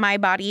things about my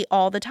body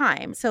all the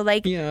time. So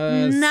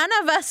None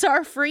of us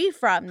are free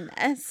from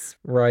this.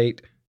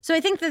 Right. So I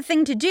think the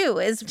thing to do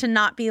is to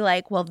not be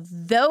like, well,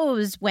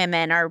 those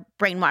women are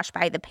brainwashed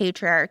by the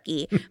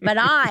patriarchy, but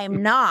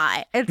I'm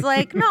not. It's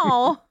like,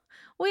 no,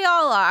 we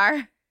all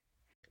are.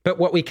 But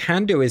what we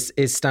can do is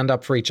stand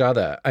up for each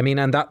other. I mean,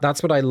 and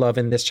that's what I love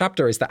in this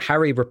chapter, is that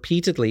Harry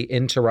repeatedly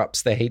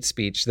interrupts the hate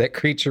speech that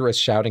Kreacher is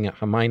shouting at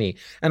Hermione.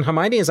 And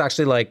Hermione is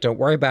actually like, don't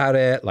worry about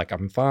it. Like,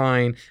 I'm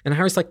fine. And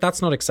Harry's like,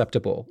 that's not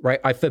acceptable, right?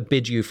 I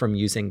forbid you from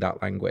using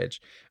that language.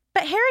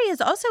 But Harry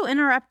is also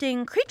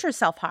interrupting Kreacher's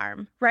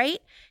self-harm, right?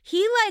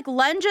 He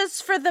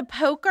lunges for the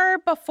poker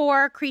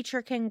before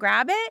Kreacher can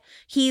grab it.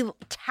 He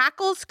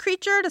tackles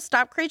Kreacher to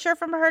stop Kreacher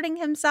from hurting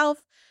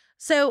himself.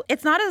 So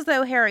it's not as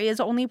though Harry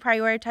is only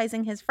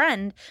prioritizing his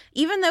friend,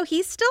 even though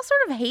he still sort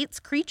of hates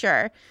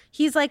Kreacher.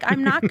 He's like,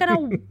 I'm not going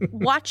to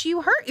watch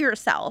you hurt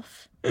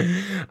yourself.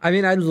 I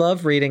mean, I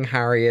love reading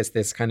Harry as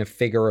this kind of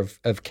figure of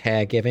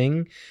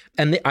caregiving.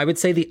 And I would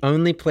say the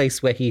only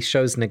place where he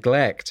shows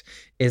neglect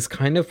is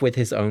kind of with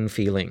his own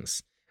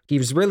feelings. He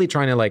was really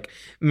trying to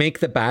make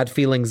the bad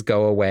feelings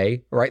go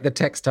away, right? The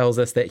text tells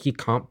us that he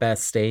can't bear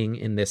staying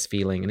in this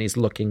feeling and he's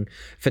looking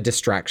for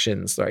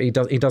distractions. Right?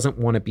 He doesn't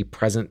want to be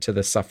present to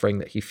the suffering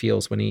that he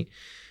feels when he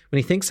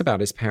thinks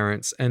about his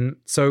parents. And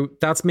so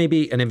that's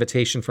maybe an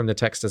invitation from the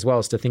text as well,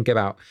 is to think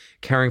about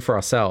caring for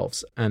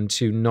ourselves and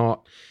to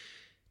not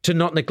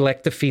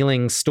neglect the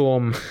feeling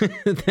storm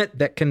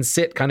that can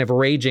sit kind of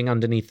raging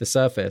underneath the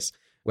surface.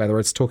 Whether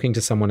it's talking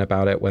to someone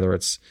about it, whether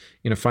it's,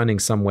 finding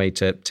some way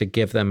to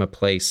give them a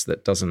place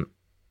that doesn't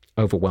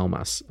overwhelm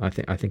us, I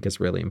think is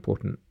really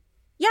important.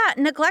 Yeah,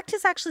 neglect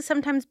is actually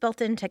sometimes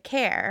built into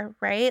care,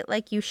 right?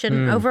 Like, you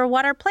shouldn't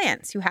overwater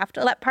plants. You have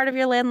to let part of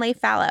your land lay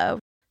fallow.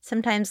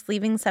 Sometimes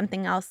leaving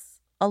something else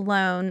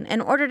alone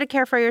in order to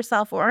care for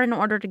yourself or in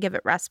order to give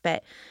it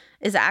respite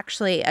is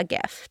actually a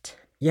gift.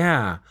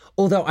 Yeah.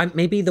 Although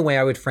maybe the way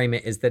I would frame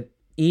it is that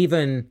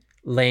even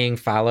laying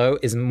fallow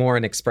is more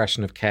an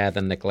expression of care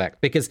than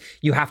neglect, because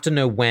you have to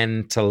know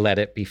when to let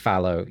it be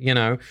fallow,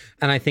 And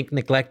I think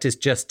neglect is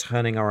just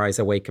turning our eyes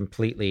away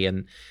completely.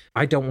 And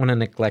I don't want to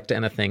neglect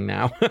anything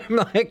now. I'm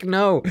like,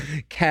 no,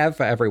 care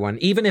for everyone.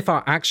 Even if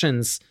our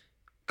actions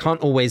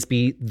can't always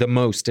be the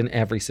most in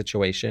every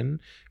situation,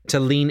 to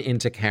lean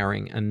into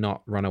caring and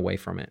not run away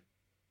from it.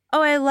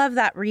 Oh, I love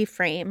that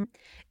reframe.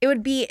 It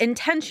would be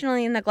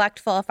intentionally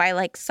neglectful if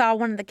I saw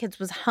one of the kids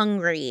was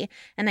hungry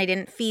and I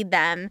didn't feed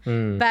them.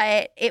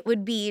 But it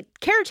would be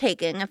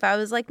caretaking if I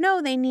was like, no,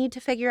 they need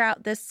to figure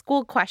out this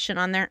school question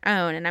on their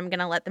own and I'm going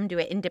to let them do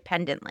it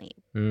independently.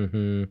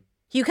 Mm-hmm.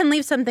 You can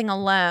leave something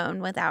alone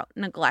without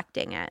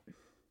neglecting it.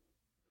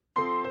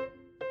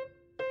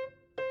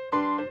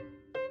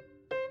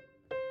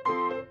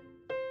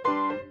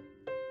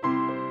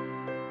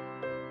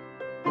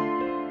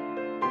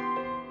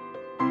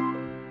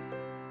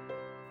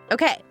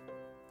 Okay,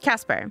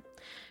 Casper,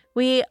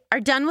 we are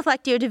done with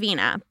Lectio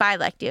Divina. Bye,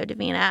 Lectio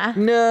Divina.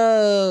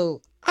 No,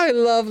 I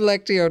love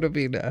Lectio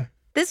Divina.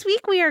 This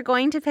week we are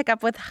going to pick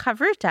up with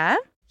Chavruta.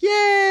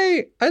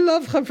 Yay! I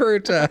love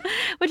Chavruta.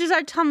 Which is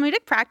our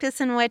Talmudic practice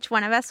in which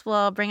one of us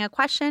will bring a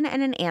question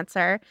and an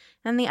answer,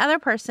 and the other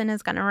person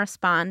is going to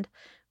respond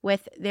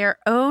with their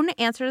own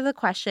answer to the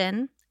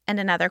question and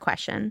another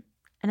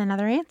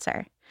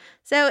answer.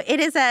 So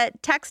it is a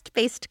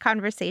text-based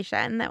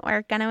conversation that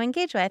we're going to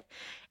engage with.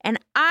 And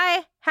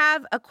I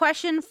have a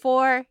question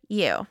for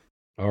you.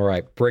 All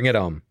right, bring it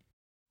on.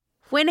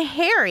 When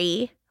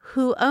Harry,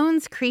 who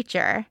owns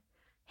Kreacher,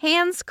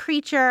 hands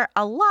Kreacher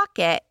a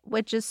locket,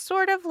 which is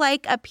sort of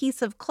like a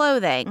piece of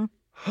clothing,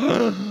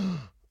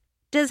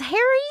 does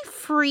Harry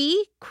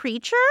free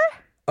Kreacher?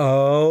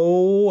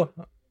 Oh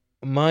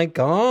my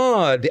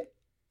God.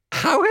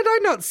 How had I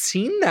not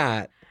seen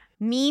that?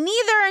 Me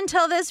neither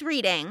until this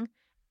reading.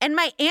 And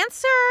my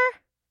answer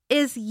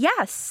is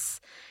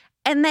yes.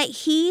 And that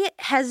he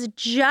has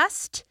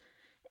just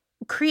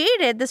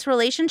created this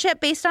relationship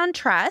based on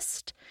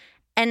trust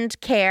and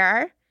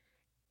care.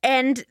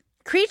 And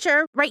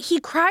Kreacher, right,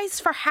 he cries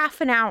for half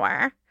an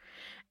hour.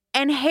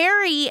 And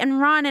Harry and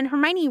Ron and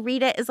Hermione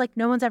read it as like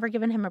no one's ever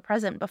given him a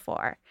present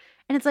before.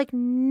 And it's like,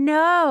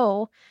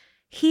 no,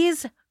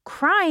 he's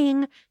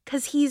crying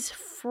because he's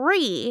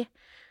free.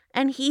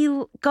 And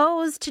he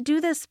goes to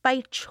do this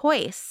by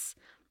choice.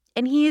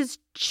 And he is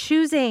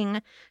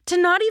choosing to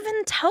not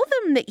even tell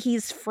them that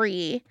he's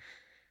free,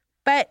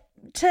 but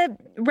to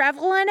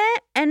revel in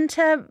it and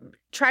to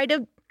try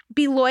to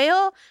be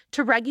loyal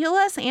to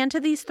Regulus and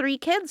to these 3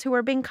 kids who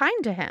are being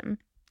kind to him.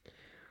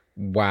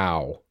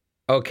 Wow.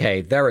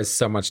 Okay, there is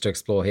so much to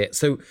explore here.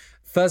 So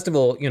first of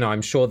all,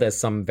 I'm sure there's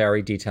some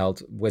very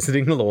detailed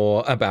wizarding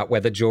law about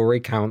whether jewelry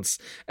counts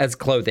as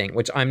clothing,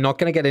 which I'm not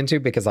going to get into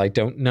because I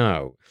don't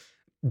know.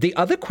 The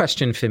other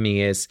question for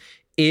me is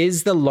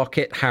the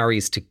locket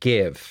Harry's to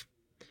give?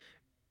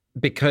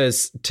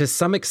 Because to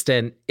some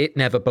extent, it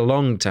never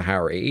belonged to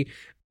Harry,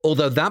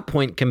 although that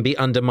point can be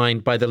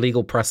undermined by the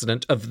legal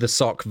precedent of the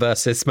sock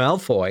versus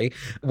Malfoy,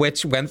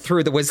 which went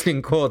through the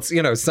Wizarding Courts,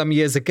 some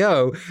years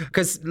ago,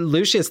 because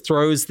Lucius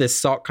throws this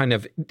sock kind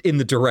of in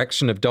the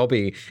direction of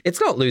Dobby. It's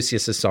not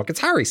Lucius's sock,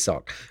 it's Harry's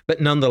sock. But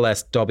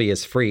nonetheless, Dobby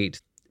is freed.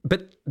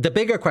 But the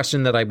bigger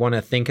question that I want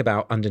to think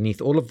about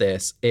underneath all of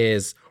this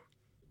is,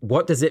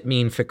 what does it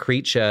mean for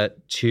Kreacher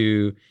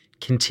to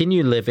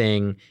continue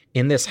living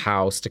in this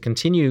house, to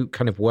continue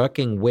kind of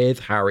working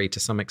with Harry to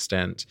some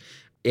extent,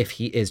 if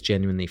he is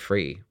genuinely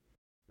free?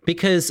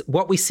 Because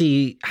what we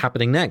see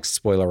happening next,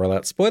 spoiler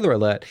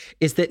alert,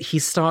 is that he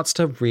starts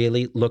to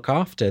really look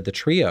after the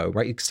trio,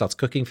 right? He starts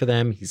cooking for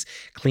them. He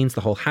cleans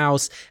the whole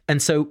house. And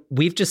so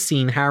we've just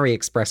seen Harry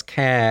express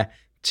care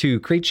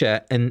to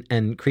Kreacher,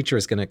 and Kreacher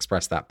is going to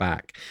express that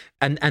back.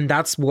 And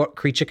that's what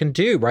Kreacher can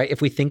do, right?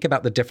 If we think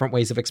about the different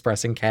ways of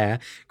expressing care,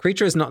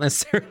 Kreacher is not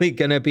necessarily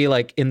going to be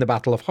like in the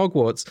Battle of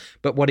Hogwarts,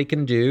 but what he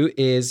can do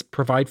is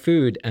provide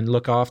food and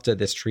look after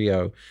this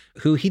trio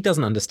who he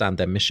doesn't understand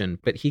their mission,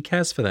 but he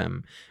cares for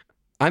them.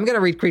 I'm going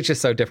to read Kreacher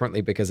so differently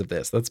because of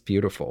this. That's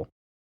beautiful.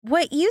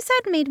 What you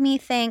said made me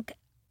think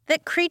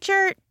that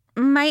Kreacher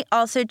might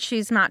also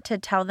choose not to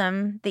tell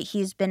them that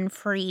he's been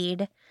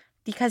freed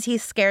because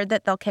he's scared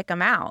that they'll kick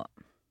him out.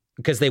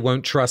 Because they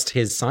won't trust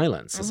his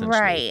silence, essentially.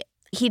 Right.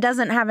 He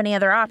doesn't have any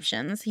other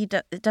options.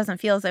 It doesn't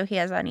feel as though he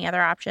has any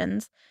other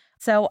options.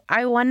 So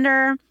I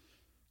wonder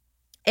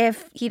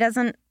if he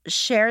doesn't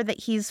share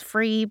that he's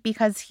free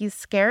because he's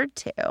scared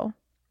to.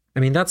 I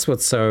mean, that's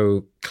what's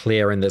so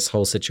clear in this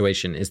whole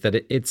situation, is that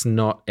it's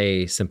not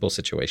a simple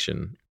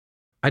situation.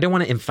 I don't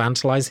want to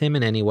infantilize him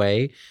in any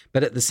way,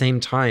 but at the same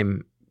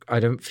time, I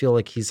don't feel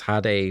like he's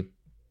had a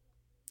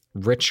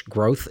rich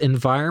growth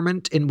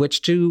environment in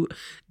which to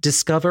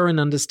discover and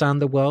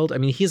understand the world. I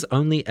mean, he's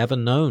only ever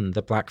known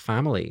the Black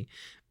family,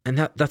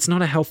 and that's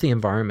not a healthy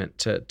environment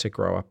to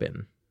grow up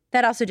in.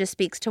 That also just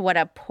speaks to what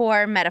a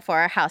poor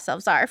metaphor house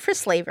elves are for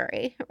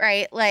slavery,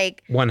 right?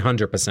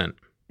 100%.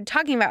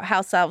 Talking about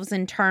house elves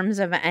in terms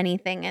of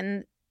anything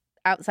and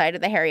outside of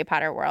the Harry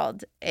Potter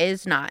world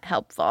is not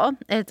helpful.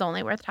 It's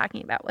only worth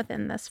talking about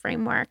within this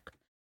framework.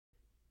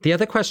 The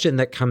other question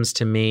that comes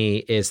to me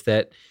is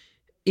that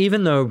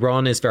even though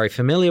Ron is very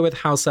familiar with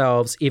house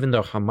elves, even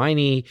though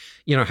Hermione,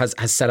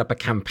 has set up a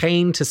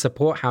campaign to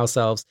support house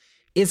elves,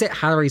 is it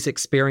Harry's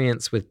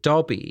experience with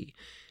Dobby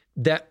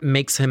that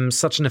makes him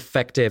such an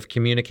effective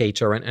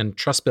communicator and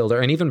trust builder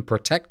and even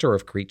protector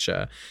of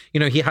Kreacher. You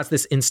know, he has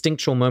this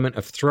instinctual moment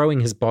of throwing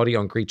his body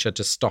on Kreacher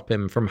to stop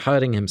him from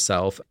hurting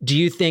himself. Do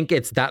you think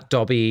it's that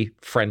Dobby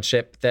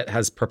friendship that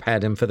has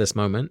prepared him for this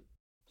moment?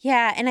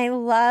 Yeah, and I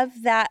love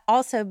that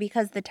also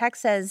because the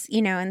text says,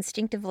 you know,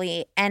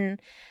 instinctively.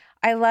 And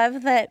I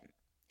love that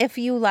if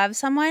you love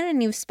someone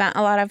and you've spent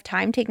a lot of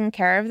time taking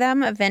care of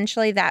them,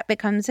 eventually that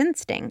becomes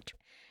instinct.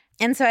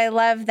 And so I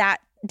love that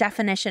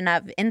definition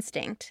of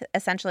instinct.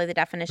 Essentially, the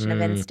definition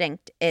of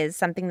instinct is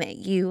something that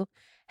you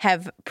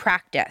have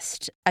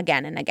practiced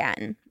again and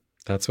again.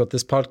 That's what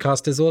this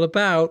podcast is all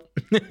about.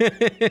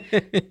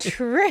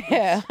 True.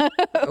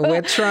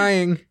 We're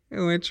trying.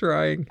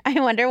 I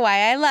wonder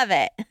why I love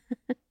it.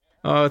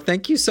 Oh,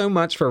 thank you so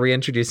much for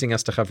reintroducing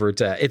us to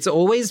Chavruta. It's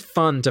always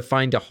fun to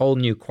find a whole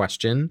new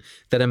question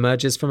that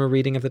emerges from a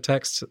reading of the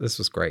text. This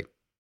was great.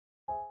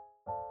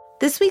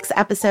 This week's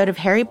episode of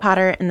Harry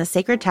Potter and the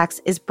Sacred Text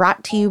is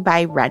brought to you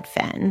by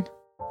Redfin.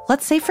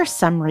 Let's say for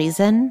some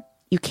reason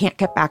you can't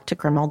get back to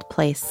Grimmauld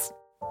Place,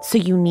 so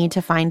you need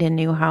to find a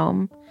new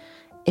home.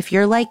 If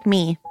you're like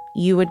me,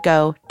 you would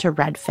go to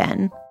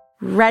Redfin.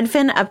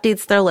 Redfin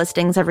updates their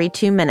listings every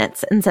 2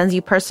 minutes and sends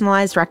you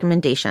personalized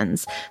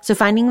recommendations, so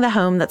finding the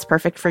home that's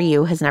perfect for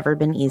you has never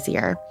been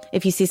easier.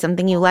 If you see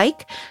something you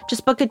like,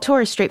 just book a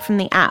tour straight from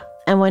the app.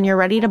 And when you're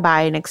ready to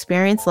buy, an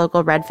experienced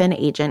local Redfin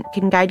agent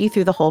can guide you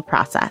through the whole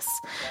process.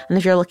 And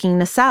if you're looking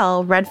to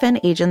sell, Redfin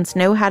agents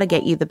know how to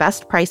get you the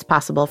best price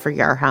possible for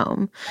your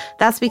home.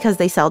 That's because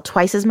they sell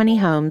twice as many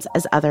homes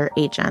as other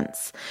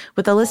agents.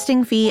 With a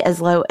listing fee as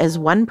low as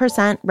 1%,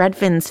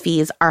 Redfin's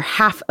fees are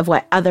half of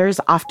what others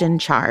often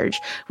charge,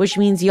 which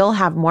means you'll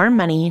have more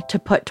money to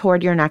put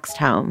toward your next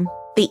home.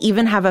 They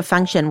even have a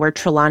function where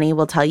Trelawney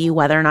will tell you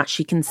whether or not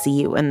she can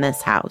see you in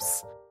this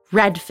house.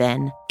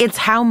 Redfin. It's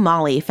how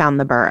Molly found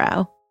the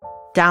burrow.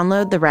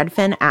 Download the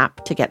Redfin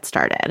app to get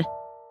started.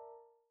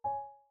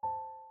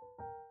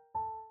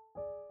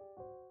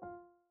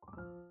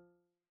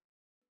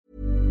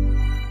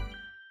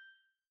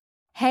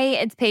 Hey,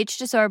 it's Paige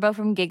DeSorbo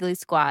from Giggly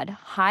Squad.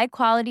 High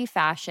quality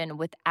fashion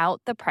without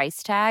the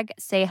price tag.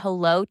 Say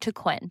hello to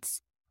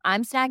Quince.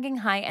 I'm snagging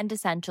high-end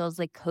essentials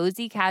like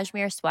cozy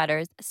cashmere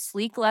sweaters,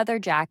 sleek leather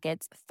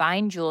jackets,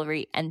 fine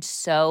jewelry, and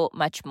so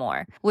much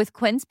more. With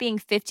Quince being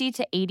 50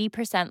 to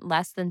 80%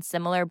 less than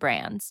similar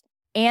brands.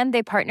 And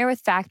they partner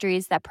with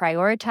factories that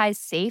prioritize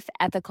safe,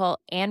 ethical,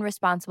 and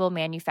responsible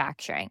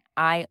manufacturing.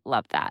 I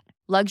love that.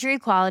 Luxury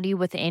quality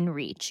within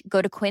reach.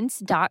 Go to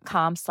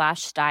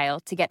quince.com/style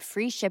to get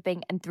free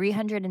shipping and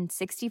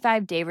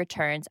 365-day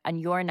returns on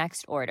your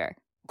next order.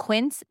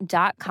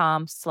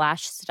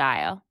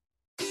 Quince.com/style.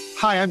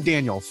 Hi, I'm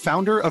Daniel,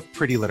 founder of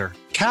Pretty Litter.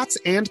 Cats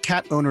and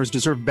cat owners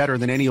deserve better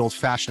than any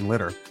old-fashioned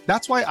litter.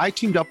 That's why I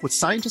teamed up with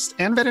scientists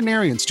and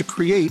veterinarians to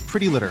create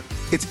Pretty Litter.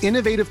 Its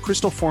innovative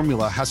crystal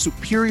formula has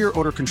superior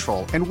odor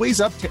control and weighs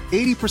up to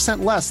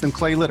 80% less than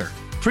clay litter.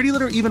 Pretty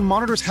Litter even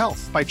monitors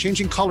health by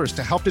changing colors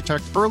to help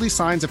detect early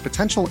signs of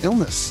potential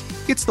illness.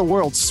 It's the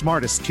world's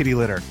smartest kitty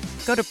litter.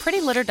 Go to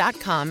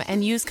prettylitter.com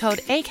and use code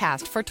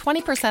ACAST for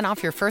 20%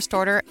 off your first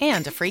order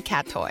and a free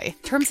cat toy.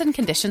 Terms and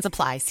conditions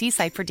apply. See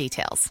site for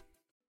details.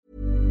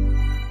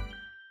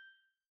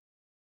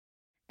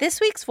 This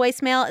week's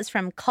voicemail is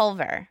from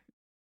Culver.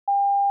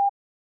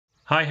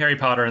 Hi, Harry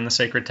Potter and the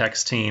Sacred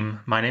Text team.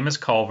 My name is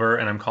Culver,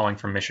 and I'm calling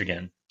from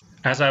Michigan.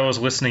 As I was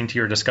listening to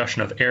your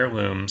discussion of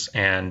heirlooms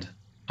and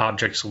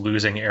objects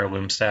losing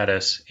heirloom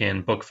status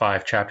in Book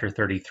 5, Chapter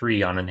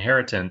 33 on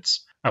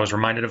inheritance, I was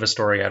reminded of a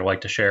story I'd like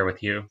to share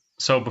with you.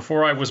 So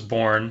before I was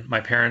born,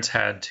 my parents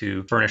had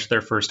to furnish their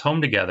first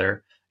home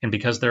together, and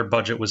because their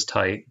budget was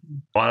tight,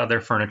 a lot of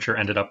their furniture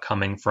ended up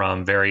coming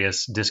from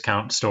various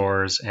discount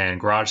stores and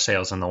garage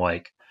sales and the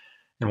like.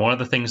 And one of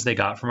the things they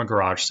got from a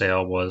garage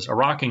sale was a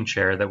rocking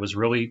chair that was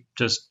really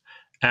just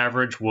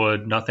average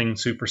wood, nothing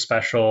super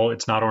special.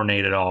 It's not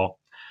ornate at all.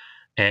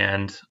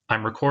 And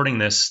I'm recording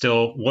this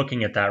still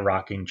looking at that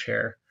rocking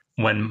chair.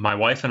 When my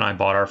wife and I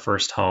bought our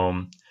first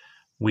home,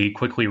 we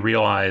quickly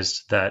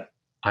realized that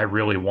I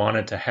really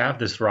wanted to have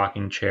this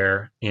rocking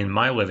chair in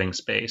my living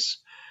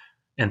space.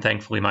 And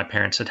thankfully, my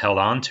parents had held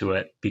on to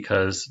it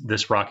because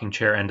this rocking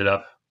chair ended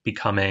up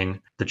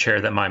becoming the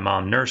chair that my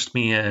mom nursed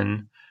me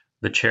in,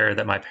 the chair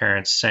that my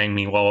parents sang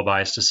me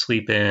lullabies to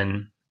sleep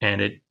in,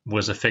 and it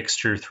was a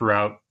fixture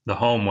throughout the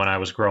home when I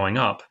was growing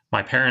up.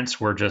 My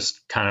parents were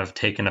just kind of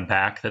taken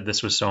aback that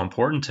this was so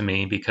important to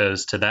me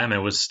because to them it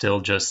was still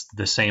just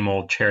the same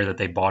old chair that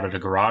they bought at a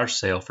garage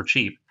sale for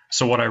cheap.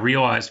 So what I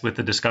realized with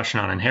the discussion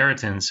on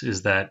inheritance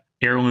is that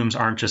heirlooms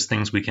aren't just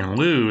things we can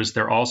lose,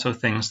 they're also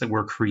things that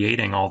we're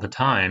creating all the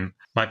time.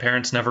 My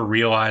parents never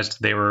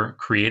realized they were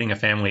creating a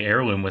family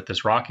heirloom with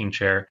this rocking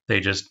chair. They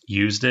just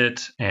used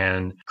it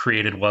and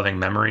created loving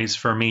memories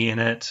for me in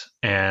it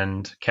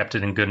and kept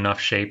it in good enough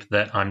shape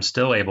that I'm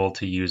still able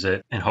to use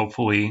it. And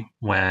hopefully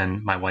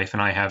when my wife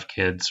and I have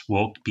kids,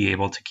 we'll be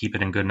able to keep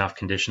it in good enough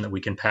condition that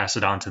we can pass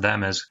it on to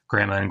them as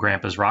grandma and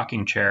grandpa's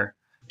rocking chair.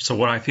 So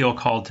what I feel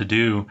called to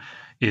do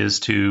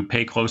is to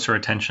pay closer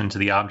attention to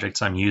the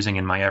objects I'm using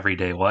in my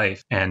everyday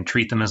life and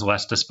treat them as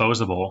less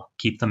disposable,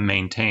 keep them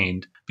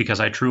maintained, because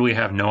I truly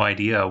have no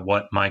idea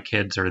what my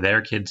kids or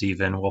their kids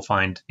even will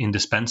find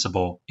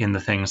indispensable in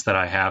the things that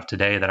I have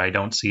today that I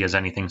don't see as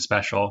anything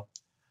special.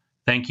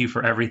 Thank you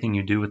for everything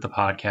you do with the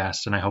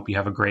podcast, and I hope you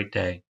have a great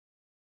day.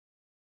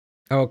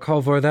 Oh,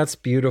 Culver, that's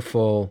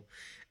beautiful.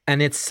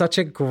 And it's such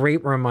a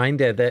great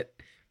reminder that,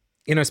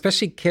 you know,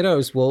 especially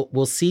kiddos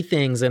will see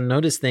things and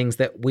notice things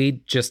that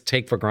we just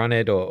take for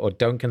granted or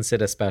don't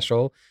consider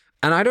special.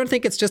 And I don't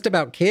think it's just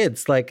about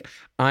kids. Like,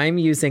 I'm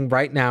using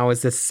right now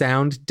as a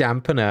sound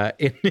dampener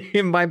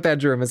in my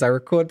bedroom as I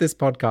record this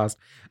podcast,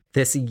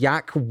 this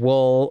yak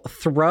wool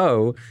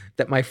throw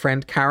that my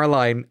friend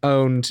Caroline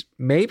owned,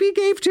 maybe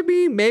gave to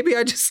me, maybe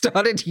I just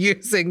started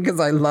using because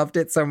I loved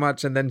it so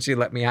much and then she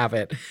let me have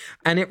it.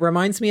 And it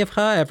reminds me of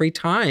her every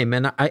time.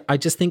 And I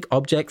just think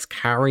objects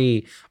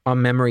carry our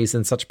memories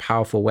in such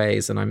powerful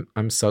ways. And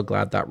I'm so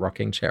glad that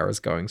rocking chair is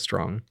going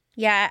strong.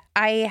 Yeah,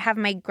 I have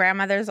my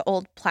grandmother's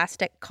old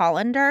plastic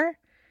colander.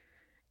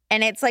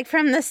 And it's like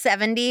from the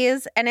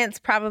 70s, and it's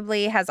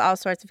probably has all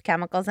sorts of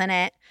chemicals in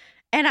it.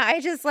 And I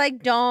just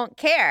like don't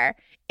care.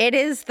 It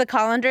is the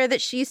colander that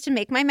she used to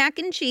make my mac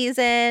and cheese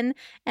in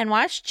and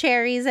wash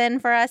cherries in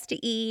for us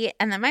to eat.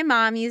 And then my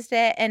mom used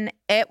it, and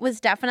it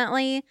was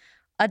definitely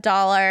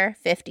 $1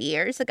 50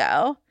 years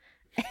ago.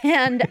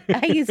 And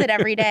I use it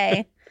every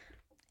day.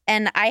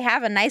 And I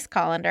have a nice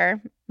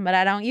colander, but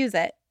I don't use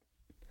it.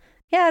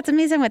 Yeah, it's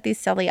amazing what these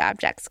silly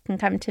objects can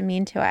come to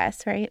mean to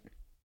us, right?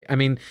 I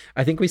mean,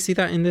 I think we see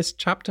that in this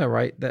chapter,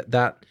 right?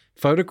 That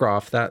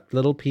photograph, that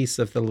little piece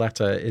of the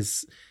letter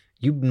is,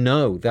 you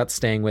know, that's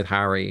staying with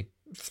Harry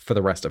for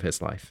the rest of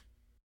his life.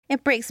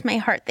 It breaks my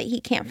heart that he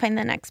can't find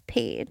the next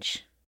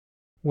page.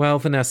 Well,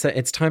 Vanessa,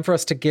 it's time for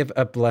us to give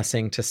a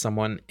blessing to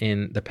someone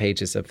in the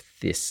pages of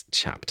this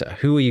chapter.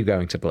 Who are you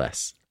going to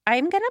bless?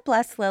 I'm going to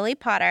bless Lily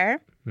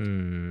Potter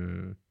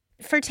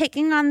for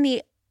taking on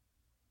the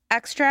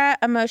extra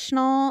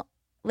emotional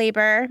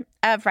labor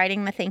of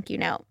writing the thank you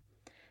note.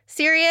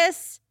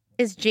 Sirius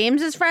is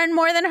James's friend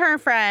more than her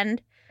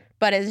friend,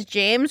 but is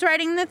James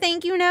writing the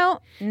thank you note?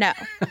 No.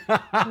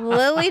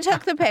 Lily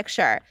took the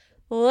picture.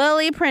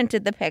 Lily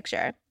printed the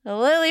picture.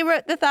 Lily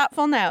wrote the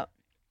thoughtful note.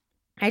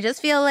 I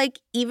just feel like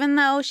even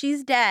though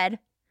she's dead,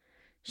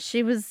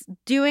 she was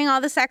doing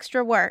all this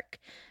extra work,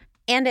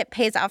 and it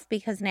pays off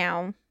because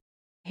now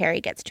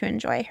Harry gets to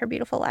enjoy her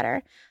beautiful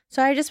letter.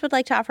 So I just would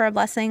like to offer a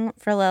blessing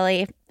for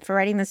Lily for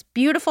writing this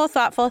beautiful,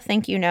 thoughtful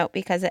thank you note,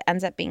 because it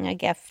ends up being a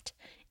gift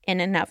in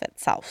and of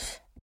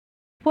itself.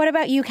 What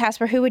about you,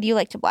 Casper? Who would you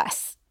like to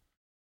bless?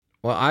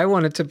 Well, I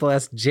wanted to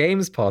bless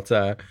James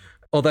Potter,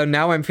 although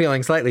now I'm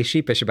feeling slightly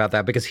sheepish about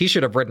that because he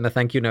should have written a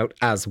thank you note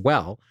as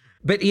well.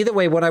 But either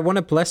way, what I want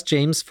to bless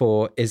James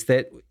for is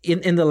that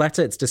in the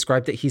letter, it's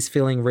described that he's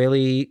feeling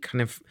really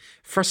kind of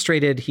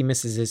frustrated. He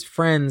misses his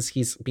friends.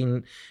 He's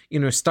been,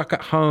 stuck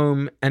at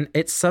home. And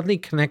it's suddenly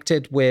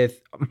connected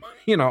with,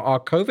 our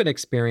COVID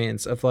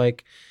experience of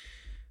like,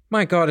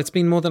 my God, it's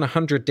been more than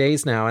 100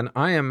 days now. And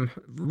I am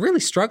really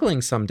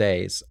struggling some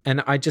days.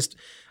 And I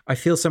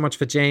feel so much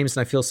for James,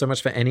 and I feel so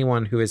much for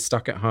anyone who is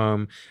stuck at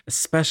home,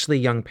 especially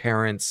young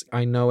parents.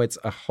 I know it's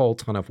a whole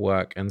ton of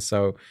work. And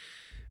so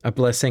a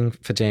blessing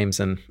for James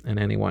and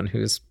anyone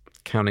who's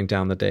counting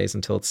down the days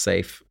until it's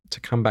safe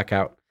to come back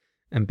out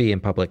and be in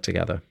public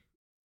together.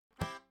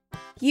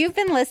 You've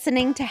been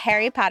listening to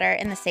Harry Potter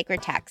and the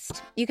Sacred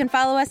Text. You can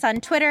follow us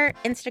on Twitter,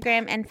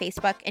 Instagram, and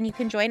Facebook, and you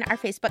can join our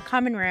Facebook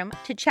Common Room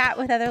to chat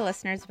with other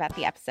listeners about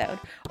the episode,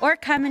 or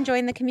come and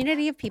join the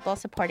community of people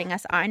supporting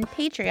us on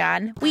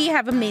Patreon. We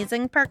have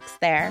amazing perks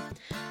there.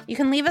 You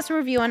can leave us a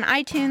review on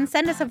iTunes,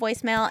 send us a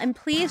voicemail, and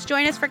please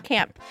join us for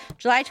camp.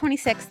 July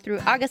 26th through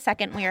August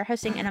 2nd, we are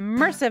hosting an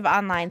immersive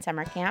online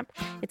summer camp.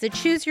 It's a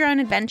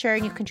choose-your-own-adventure,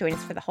 and you can join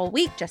us for the whole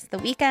week, just the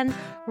weekend,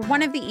 or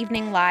one of the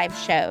evening live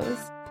shows.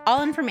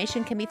 All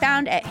information can be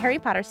found at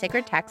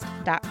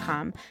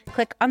harrypottersacredtext.com.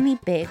 Click on the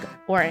big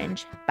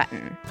orange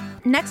button.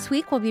 Next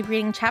week, we'll be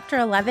reading Chapter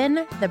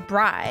 11, The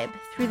Bribe,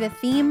 through the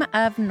theme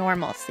of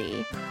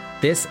normalcy.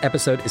 This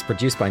episode is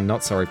produced by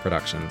Not Sorry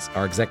Productions.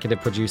 Our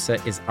executive producer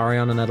is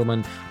Ariana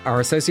Nedelman.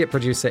 Our associate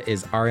producer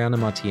is Ariana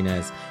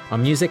Martinez. Our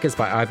music is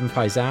by Ivan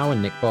Paisau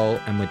and Nick Boll,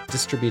 and we're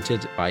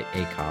distributed by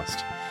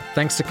Acast.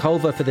 Thanks to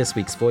Culver for this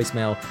week's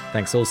voicemail.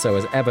 Thanks also,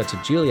 as ever,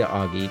 to Julia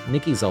Argy,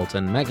 Nikki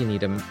Zoltan, Maggie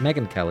Needham,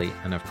 Megan Kelly,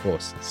 and of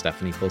course,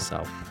 Stephanie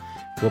Purcell.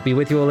 We'll be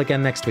with you all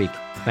again next week.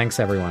 Thanks,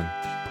 everyone.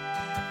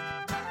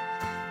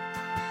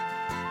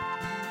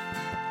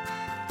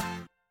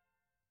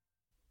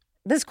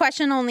 This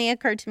question only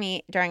occurred to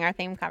me during our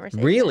theme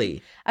conversation.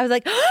 Really? I was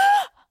like,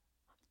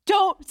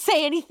 don't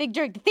say anything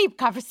during the theme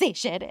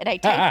conversation. And I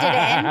typed it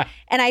in,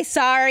 and I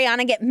saw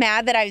Ariana get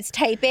mad that I was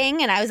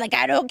typing, and I was like,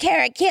 I don't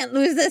care. I can't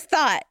lose this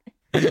thought.